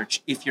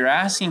research, if you're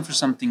asking for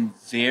something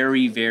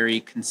very, very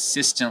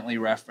consistently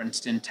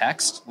referenced in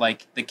text,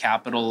 like the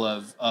capital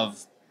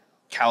of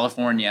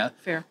California,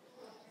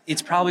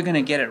 it's probably going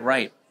to get it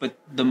right. But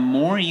the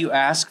more you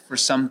ask for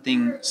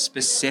something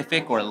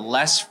specific or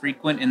less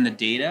frequent in the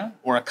data,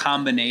 or a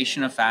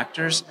combination of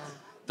factors,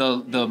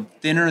 the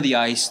thinner the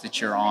ice that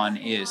you're on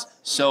is.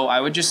 So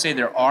I would just say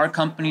there are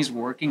companies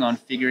working on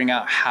figuring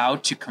out how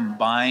to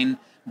combine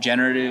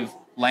generative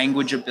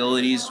language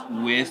abilities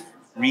with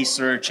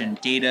research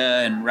and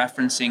data and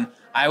referencing.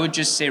 I would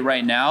just say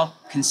right now,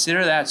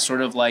 consider that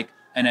sort of like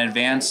an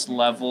advanced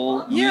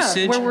level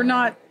usage. Where we're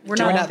not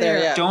there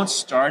yet. Don't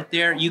start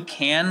there. You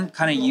can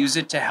kind of use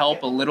it to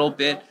help a little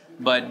bit,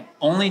 but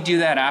only do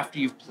that after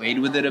you've played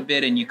with it a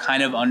bit and you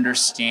kind of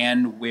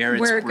understand where it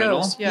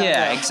brittle. Goes.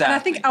 Yeah, exactly. And I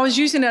think I was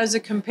using it as a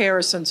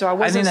comparison, so I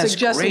wasn't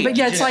suggesting. Great.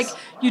 But it's like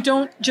you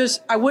don't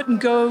just. I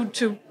wouldn't go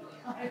to,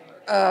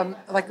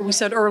 like we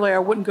said earlier, I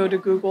wouldn't go to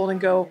Google and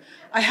go,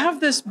 I have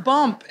this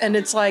bump, and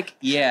it's like,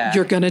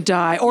 you're gonna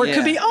die, or it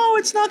could be,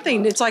 it's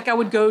nothing. It's like I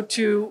would go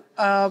to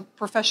a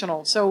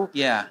professional. So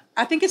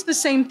I think it's the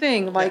same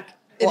thing. Like,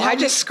 I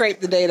just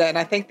scraped the data, and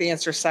I think the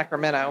answer is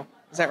Sacramento.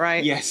 Is that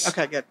right? Yes.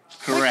 Okay, good.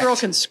 Correct. That girl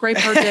can scrape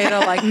her data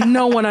like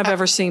no one I've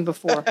ever seen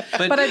before.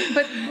 But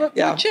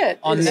legit.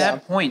 On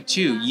that point,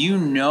 too, you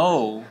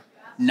know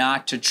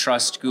not to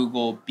trust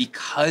Google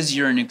because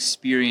you're an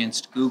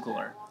experienced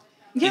Googler.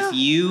 Yeah. If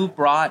you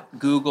brought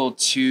Google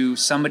to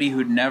somebody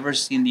who'd never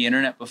seen the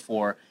internet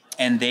before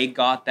and they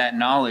got that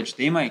knowledge,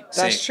 they might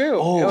say, that's true.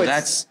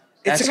 That's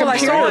I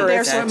saw it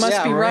there, so it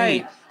must be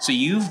right. So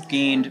you've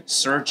gained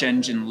search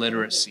engine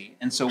literacy,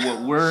 and so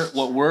what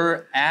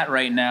we're at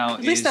right now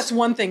at least that's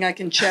one thing I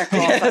can check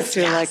off. I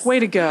feel like, way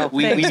to go.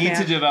 We need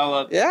to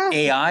develop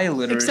AI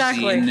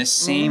literacy in the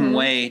same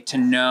way to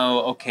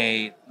know,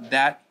 okay,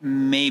 that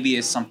maybe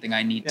is something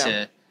I need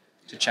to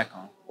check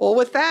on. Well,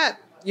 with that,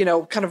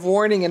 kind of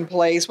warning in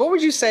place, what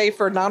would you say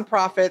for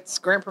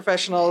nonprofits, grant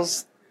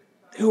professionals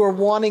who are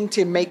wanting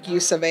to make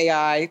use of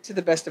AI to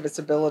the best of its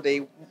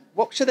ability?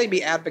 What should they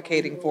be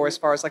advocating for as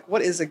far as like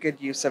what is a good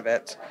use of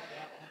it,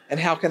 and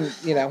how can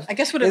I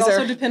guess would it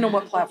also depend on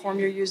what platform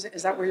you're using?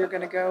 Is that where you're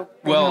going to go?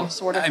 Well,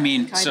 I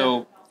mean,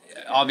 so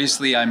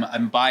obviously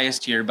I'm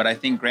biased here, but I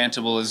think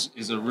Grantable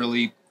is a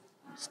really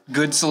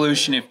good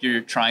solution if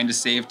you're trying to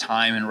save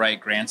time and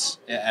write grants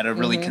at a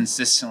really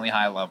consistently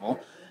high level.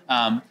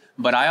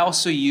 But I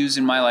also use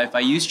in my life, I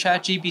use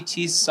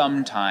ChatGPT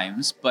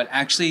sometimes, but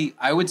actually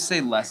I would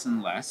say less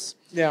and less.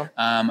 Yeah.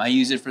 I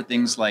use it for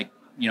things like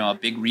a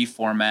big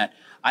reformat.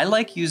 I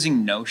like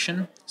using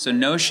Notion. So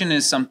Notion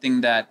is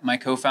something that my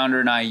co-founder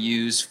and I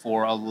use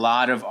for a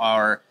lot of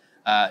our,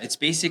 it's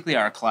basically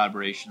our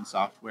collaboration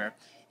software.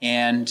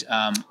 And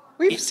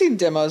we've seen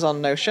demos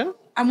on Notion.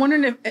 I'm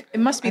wondering if it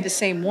must be the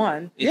same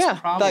one. It's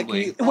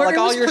probably. Like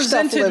all your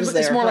stuff lives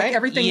there, it's more right? like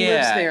everything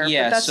lives there.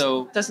 Yeah, but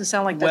so doesn't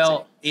sound like that's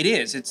well, it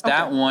is. It's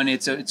that one.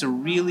 It's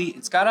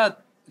got a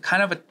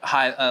kind of a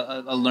high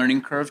a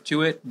learning curve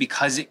to it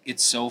because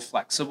it's so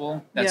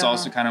flexible. That's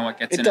also kind of what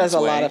gets in its way. It does a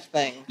lot of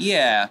things.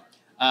 Yeah.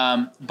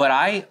 But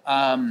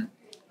I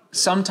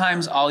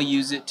sometimes I'll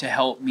use it to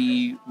help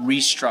me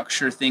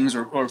restructure things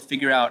or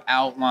figure out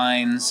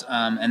outlines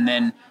and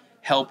then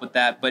help with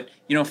that. But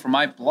for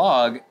my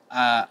blog,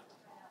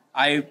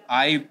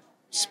 I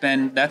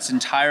spend that's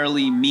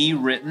entirely me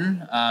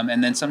written,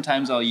 and then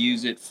sometimes I'll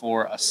use it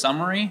for a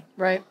summary,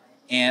 right,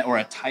 or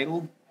a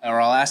title, or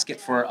I'll ask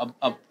it for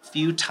a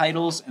few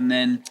titles, and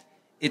then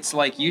it's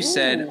like you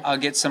said, I'll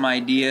get some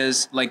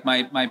ideas. Like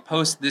my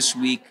post this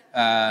week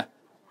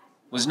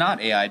was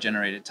not AI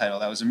generated title.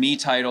 That was a me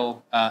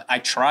title. I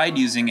tried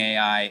using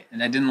AI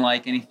and I didn't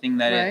like anything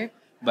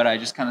but I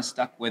just kind of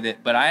stuck with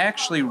it. But I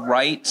actually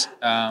write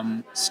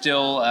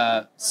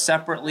still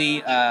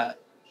separately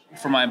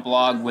for my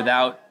blog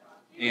without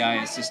AI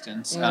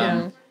assistance.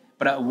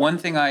 But one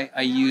thing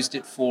I used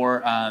it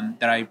for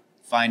that I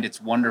find it's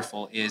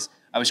wonderful is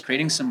I was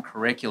creating some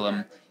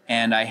curriculum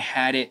and I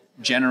had it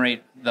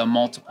generate the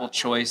multiple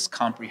choice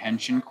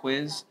comprehension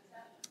quiz,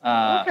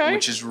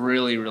 which is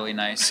really, really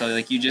nice. So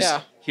like you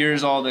just,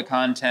 here's all the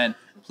content,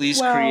 please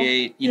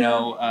create,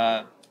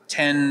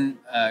 10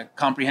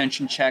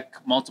 comprehension check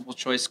multiple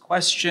choice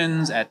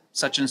questions at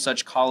such and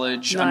such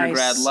college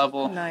undergrad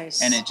level.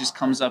 Nice. And it just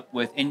comes up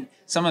with, and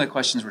some of the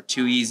questions were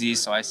too easy.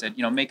 So I said,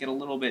 make it a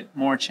little bit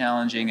more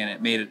challenging, and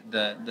it made it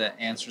the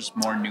answers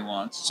more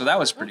nuanced. So that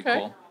was pretty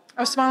cool.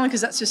 I was smiling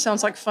because that just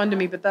sounds like fun to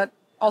me, but that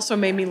also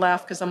made me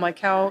laugh because I'm like,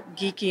 how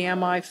geeky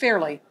am I?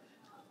 Fairly.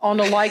 On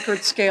a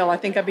Likert scale, I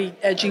think I'd be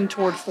edging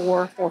toward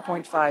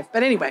 4.5.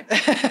 But anyway,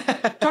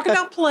 talk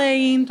about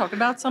playing, talk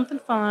about something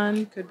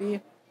fun. Could be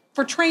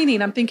for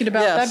training. I'm thinking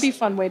about that'd be a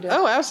fun way to.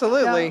 Oh,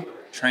 absolutely. Yeah.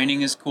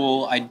 Training is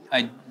cool.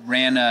 I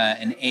ran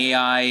an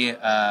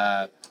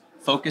AI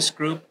focus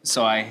group.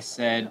 So I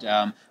said,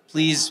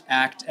 please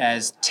act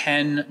as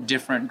 10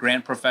 different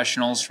grant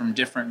professionals from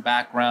different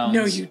backgrounds.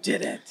 No, you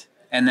didn't.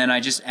 And then I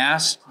just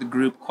asked the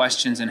group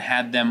questions and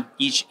had them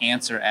each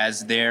answer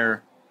as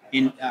their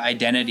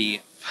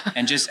identity.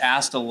 And just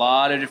asked a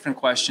lot of different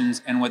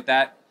questions. And with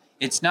that,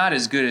 it's not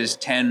as good as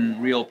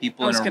 10 real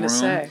people in a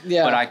room,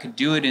 but I could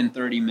do it in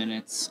 30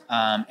 minutes.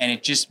 And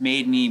it just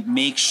made me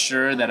make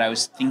sure that I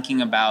was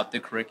thinking about the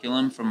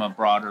curriculum from a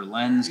broader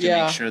lens to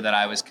make sure that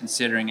I was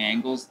considering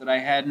angles that I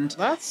hadn't.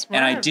 That's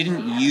smart. And I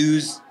didn't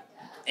use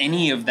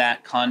any of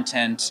that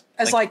content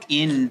as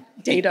in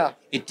data.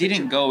 It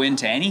didn't go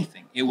into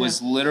anything. It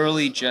was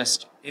literally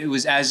just, it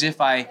was as if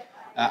I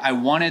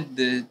wanted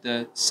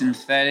the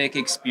synthetic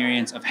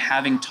experience of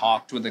having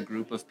talked with a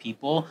group of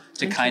people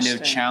to kind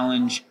of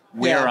challenge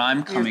where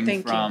I'm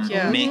coming from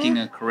making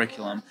a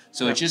curriculum.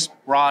 So it just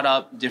brought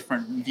up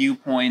different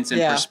viewpoints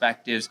and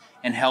perspectives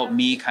and helped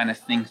me kind of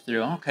think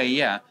through,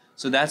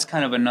 so that's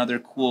kind of another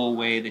cool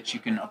way that you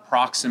can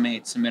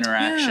approximate some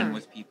interaction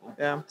with people.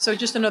 Yeah. So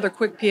just another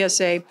quick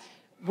PSA.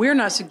 We're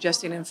not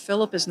suggesting, and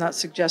Philip is not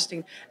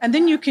suggesting. And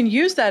then you can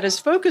use that as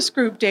focus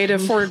group data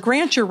for a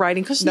grant you're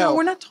writing. Because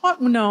we're not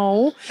taught.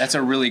 No. That's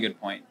a really good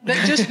point.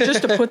 Just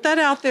to put that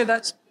out there,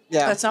 that's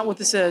not what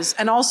this is.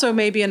 And also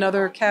maybe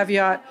another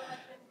caveat.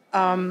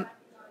 The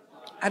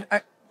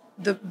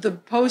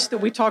post that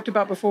we talked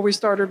about before we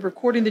started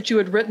recording that you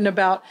had written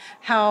about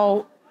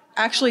how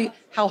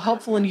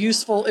helpful and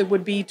useful it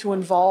would be to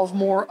involve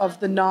more of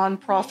the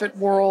nonprofit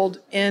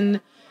world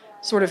in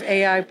sort of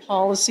AI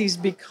policies,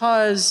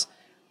 because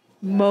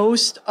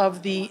most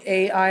of the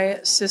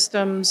AI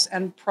systems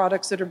and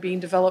products that are being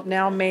developed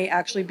now may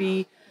actually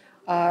be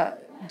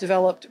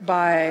developed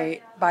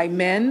by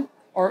men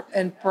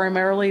and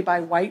primarily by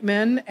white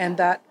men, and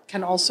that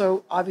can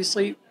also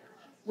obviously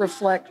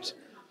reflect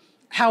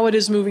how it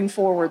is moving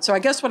forward. So I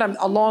guess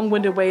a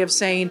long-winded way of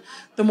saying,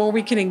 the more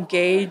we can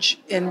engage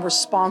in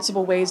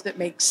responsible ways that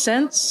make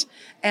sense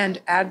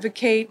and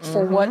advocate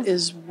for what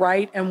is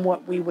right and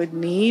what we would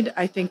need,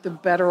 I think the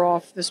better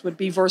off this would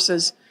be,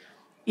 versus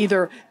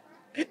either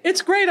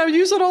it's great, I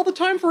use it all the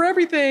time for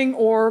everything,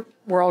 or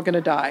we're all going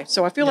to die.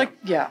 So I feel like,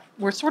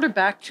 we're sort of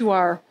back to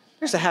our...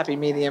 There's a happy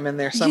medium in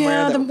there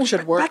somewhere that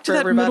should work back to for that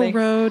everybody.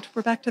 Middle road.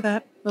 We're back to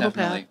that middle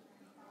path.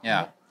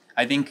 Yeah.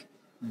 I think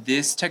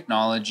this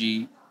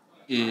technology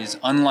is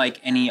unlike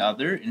any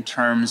other in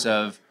terms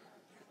of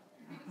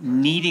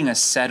needing a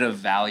set of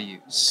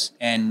values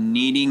and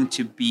needing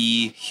to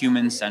be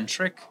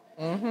human-centric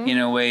in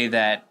a way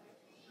that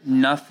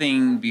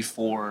nothing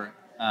before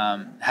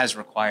has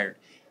required.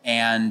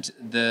 And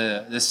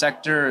the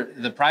sector,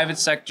 the private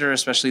sector,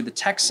 especially the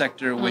tech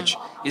sector, which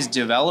is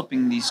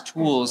developing these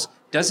tools,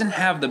 doesn't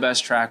have the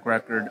best track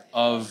record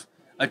of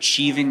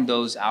achieving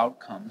those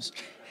outcomes.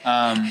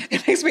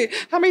 It makes me,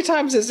 how many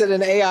times is it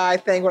an AI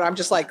thing where I'm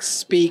just like,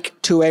 speak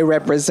to a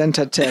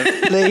representative,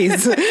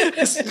 please?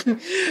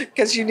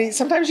 Because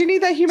sometimes you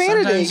need that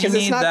humanity because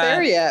it's not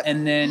there yet.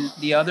 And then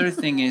the other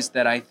thing is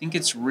that I think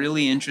it's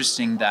really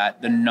interesting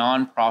that the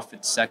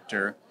nonprofit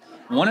sector,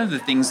 one of the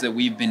things that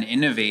we've been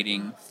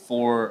innovating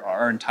for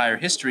our entire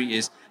history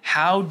is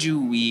how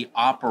do we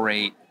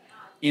operate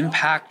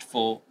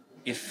impactful,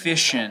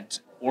 efficient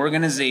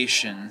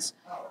organizations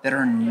that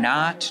are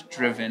not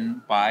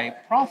driven by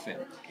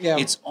profit. Yeah.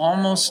 It's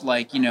almost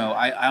like,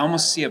 I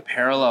almost see a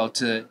parallel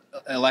to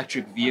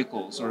electric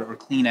vehicles or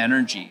clean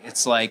energy.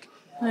 It's like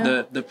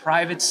the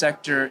private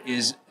sector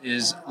is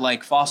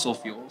like fossil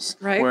fuels,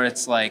 right? Where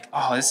it's like,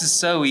 oh, this is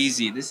so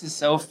easy. This is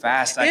so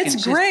fast.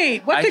 It's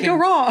great. What could go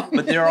wrong?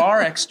 But there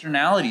are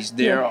externalities.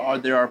 There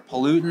are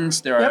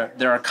pollutants.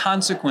 There are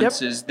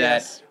consequences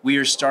that we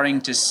are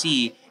starting to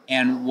see.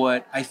 And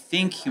what I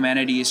think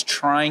humanity is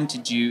trying to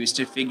do is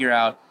to figure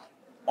out,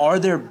 are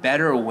there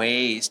better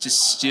ways to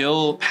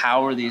still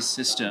power these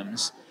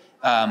systems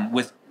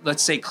with,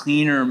 let's say,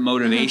 cleaner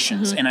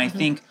motivations? And I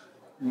think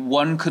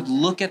one could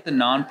look at the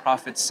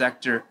nonprofit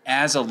sector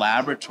as a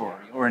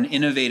laboratory or an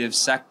innovative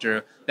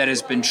sector that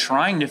has been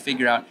trying to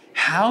figure out,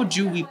 how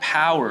do we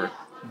power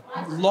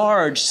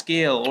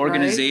large-scale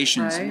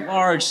organizations,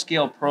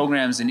 large-scale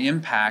programs and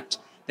impact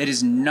that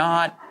is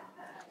not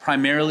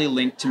primarily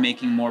linked to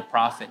making more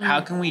profit? How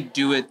can we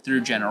do it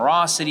through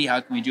generosity? How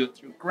can we do it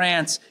through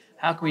grants?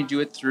 How can we do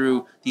it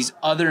through these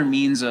other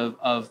means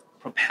of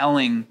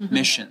propelling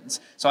missions?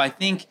 So I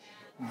think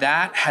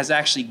that has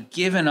actually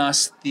given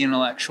us the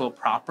intellectual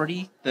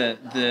property,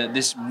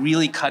 this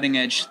really cutting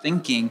edge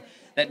thinking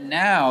that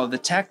now the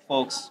tech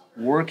folks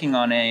working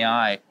on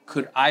AI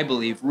could, I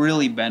believe,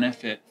 really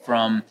benefit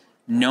from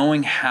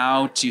knowing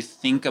how to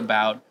think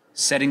about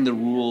setting the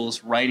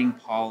rules, writing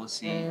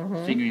policy,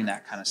 figuring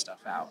that kind of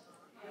stuff out.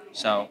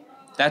 So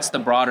that's the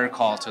broader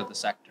call to the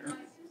sector.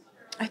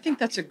 I think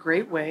that's a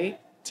great way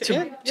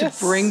to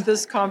bring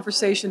this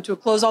conversation to a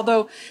close,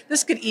 although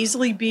this could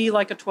easily be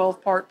like a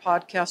 12-part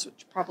podcast,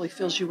 which probably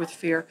fills you with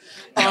fear,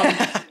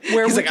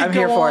 where we could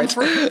go on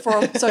for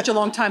such a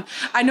long time.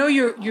 I know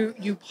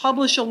you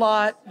publish a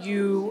lot.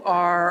 You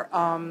are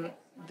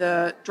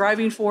the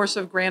driving force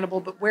of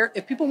Grantable, but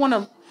if people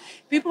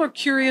are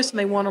curious and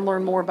they want to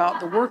learn more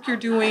about the work you're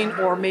doing,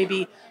 or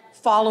maybe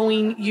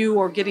following you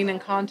or getting in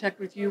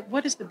contact with you,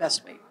 what is the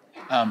best way?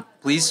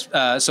 Please,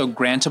 so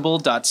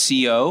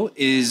grantable.co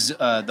is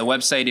the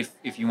website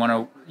if you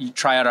want to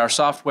try out our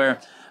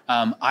software.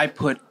 I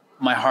put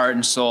my heart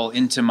and soul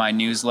into my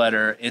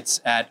newsletter.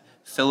 It's at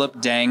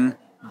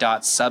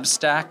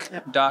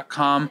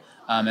philipdeng.substack.com.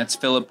 That's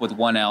Philip with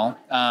one L,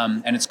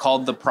 and it's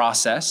called The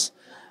Process.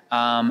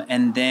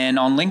 And then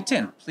on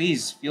LinkedIn,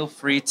 please feel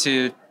free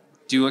to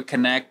do a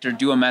connect or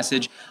do a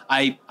message.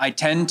 I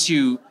tend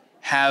to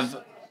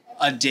have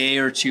a day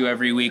or two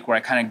every week where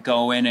I kind of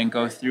go in and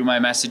go through my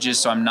messages.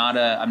 So I'm not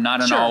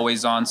an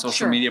always on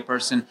social media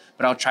person,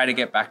 but I'll try to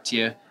get back to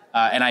you.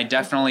 And I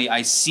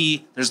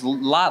see there's a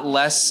lot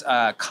less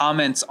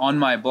comments on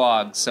my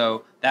blog.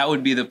 So that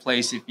would be the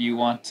place if you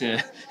want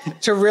to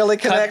really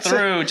connect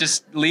through.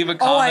 Just leave a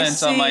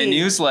comment on my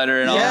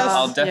newsletter, and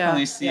I'll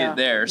definitely see it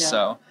there. Yeah.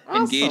 So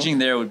engaging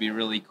there would be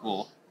really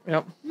cool.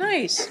 Yep.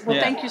 Nice. Well,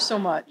 thank you so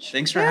much.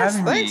 Thanks for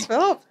having me. Thanks,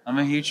 Philip. I'm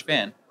a huge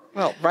fan.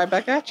 Well, right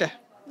back at you.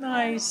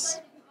 Nice.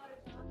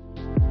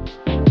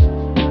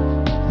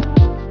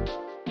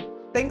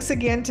 Thanks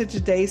again to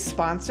today's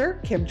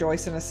sponsor, Kim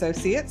Joyce &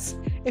 Associates.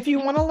 If you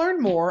want to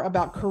learn more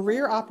about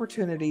career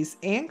opportunities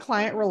and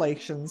client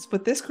relations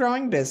with this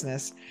growing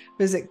business,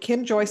 visit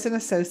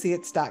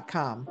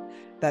kimjoyceandassociates.com.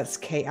 That's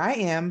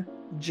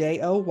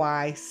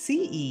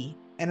KIMJOYCE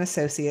and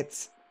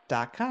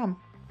associates.com.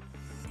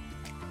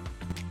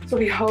 So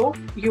we hope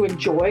you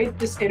enjoyed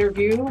this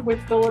interview with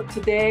Philip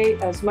today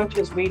as much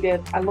as we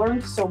did. I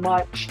learned so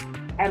much,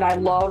 and I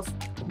love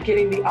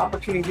getting the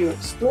opportunity to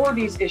explore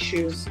these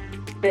issues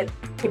that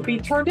could be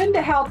turned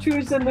into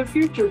how-tos in the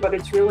future, but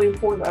it's really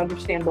important to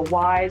understand the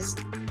whys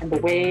and the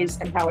ways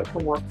and how it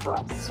can work for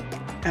us.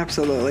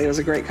 Absolutely. It was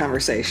a great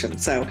conversation.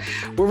 So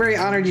we're very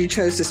honored you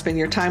chose to spend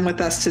your time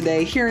with us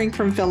today hearing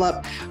from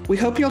Philip. We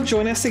hope you'll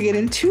join us again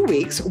in 2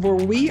 weeks, where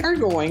we are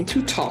going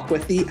to talk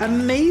with the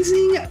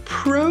amazing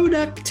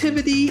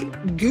productivity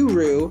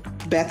guru,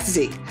 Beth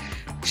Z.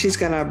 She's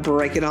going to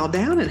break it all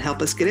down and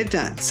help us get it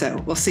done. So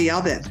we'll see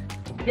y'all then.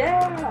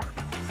 Yeah.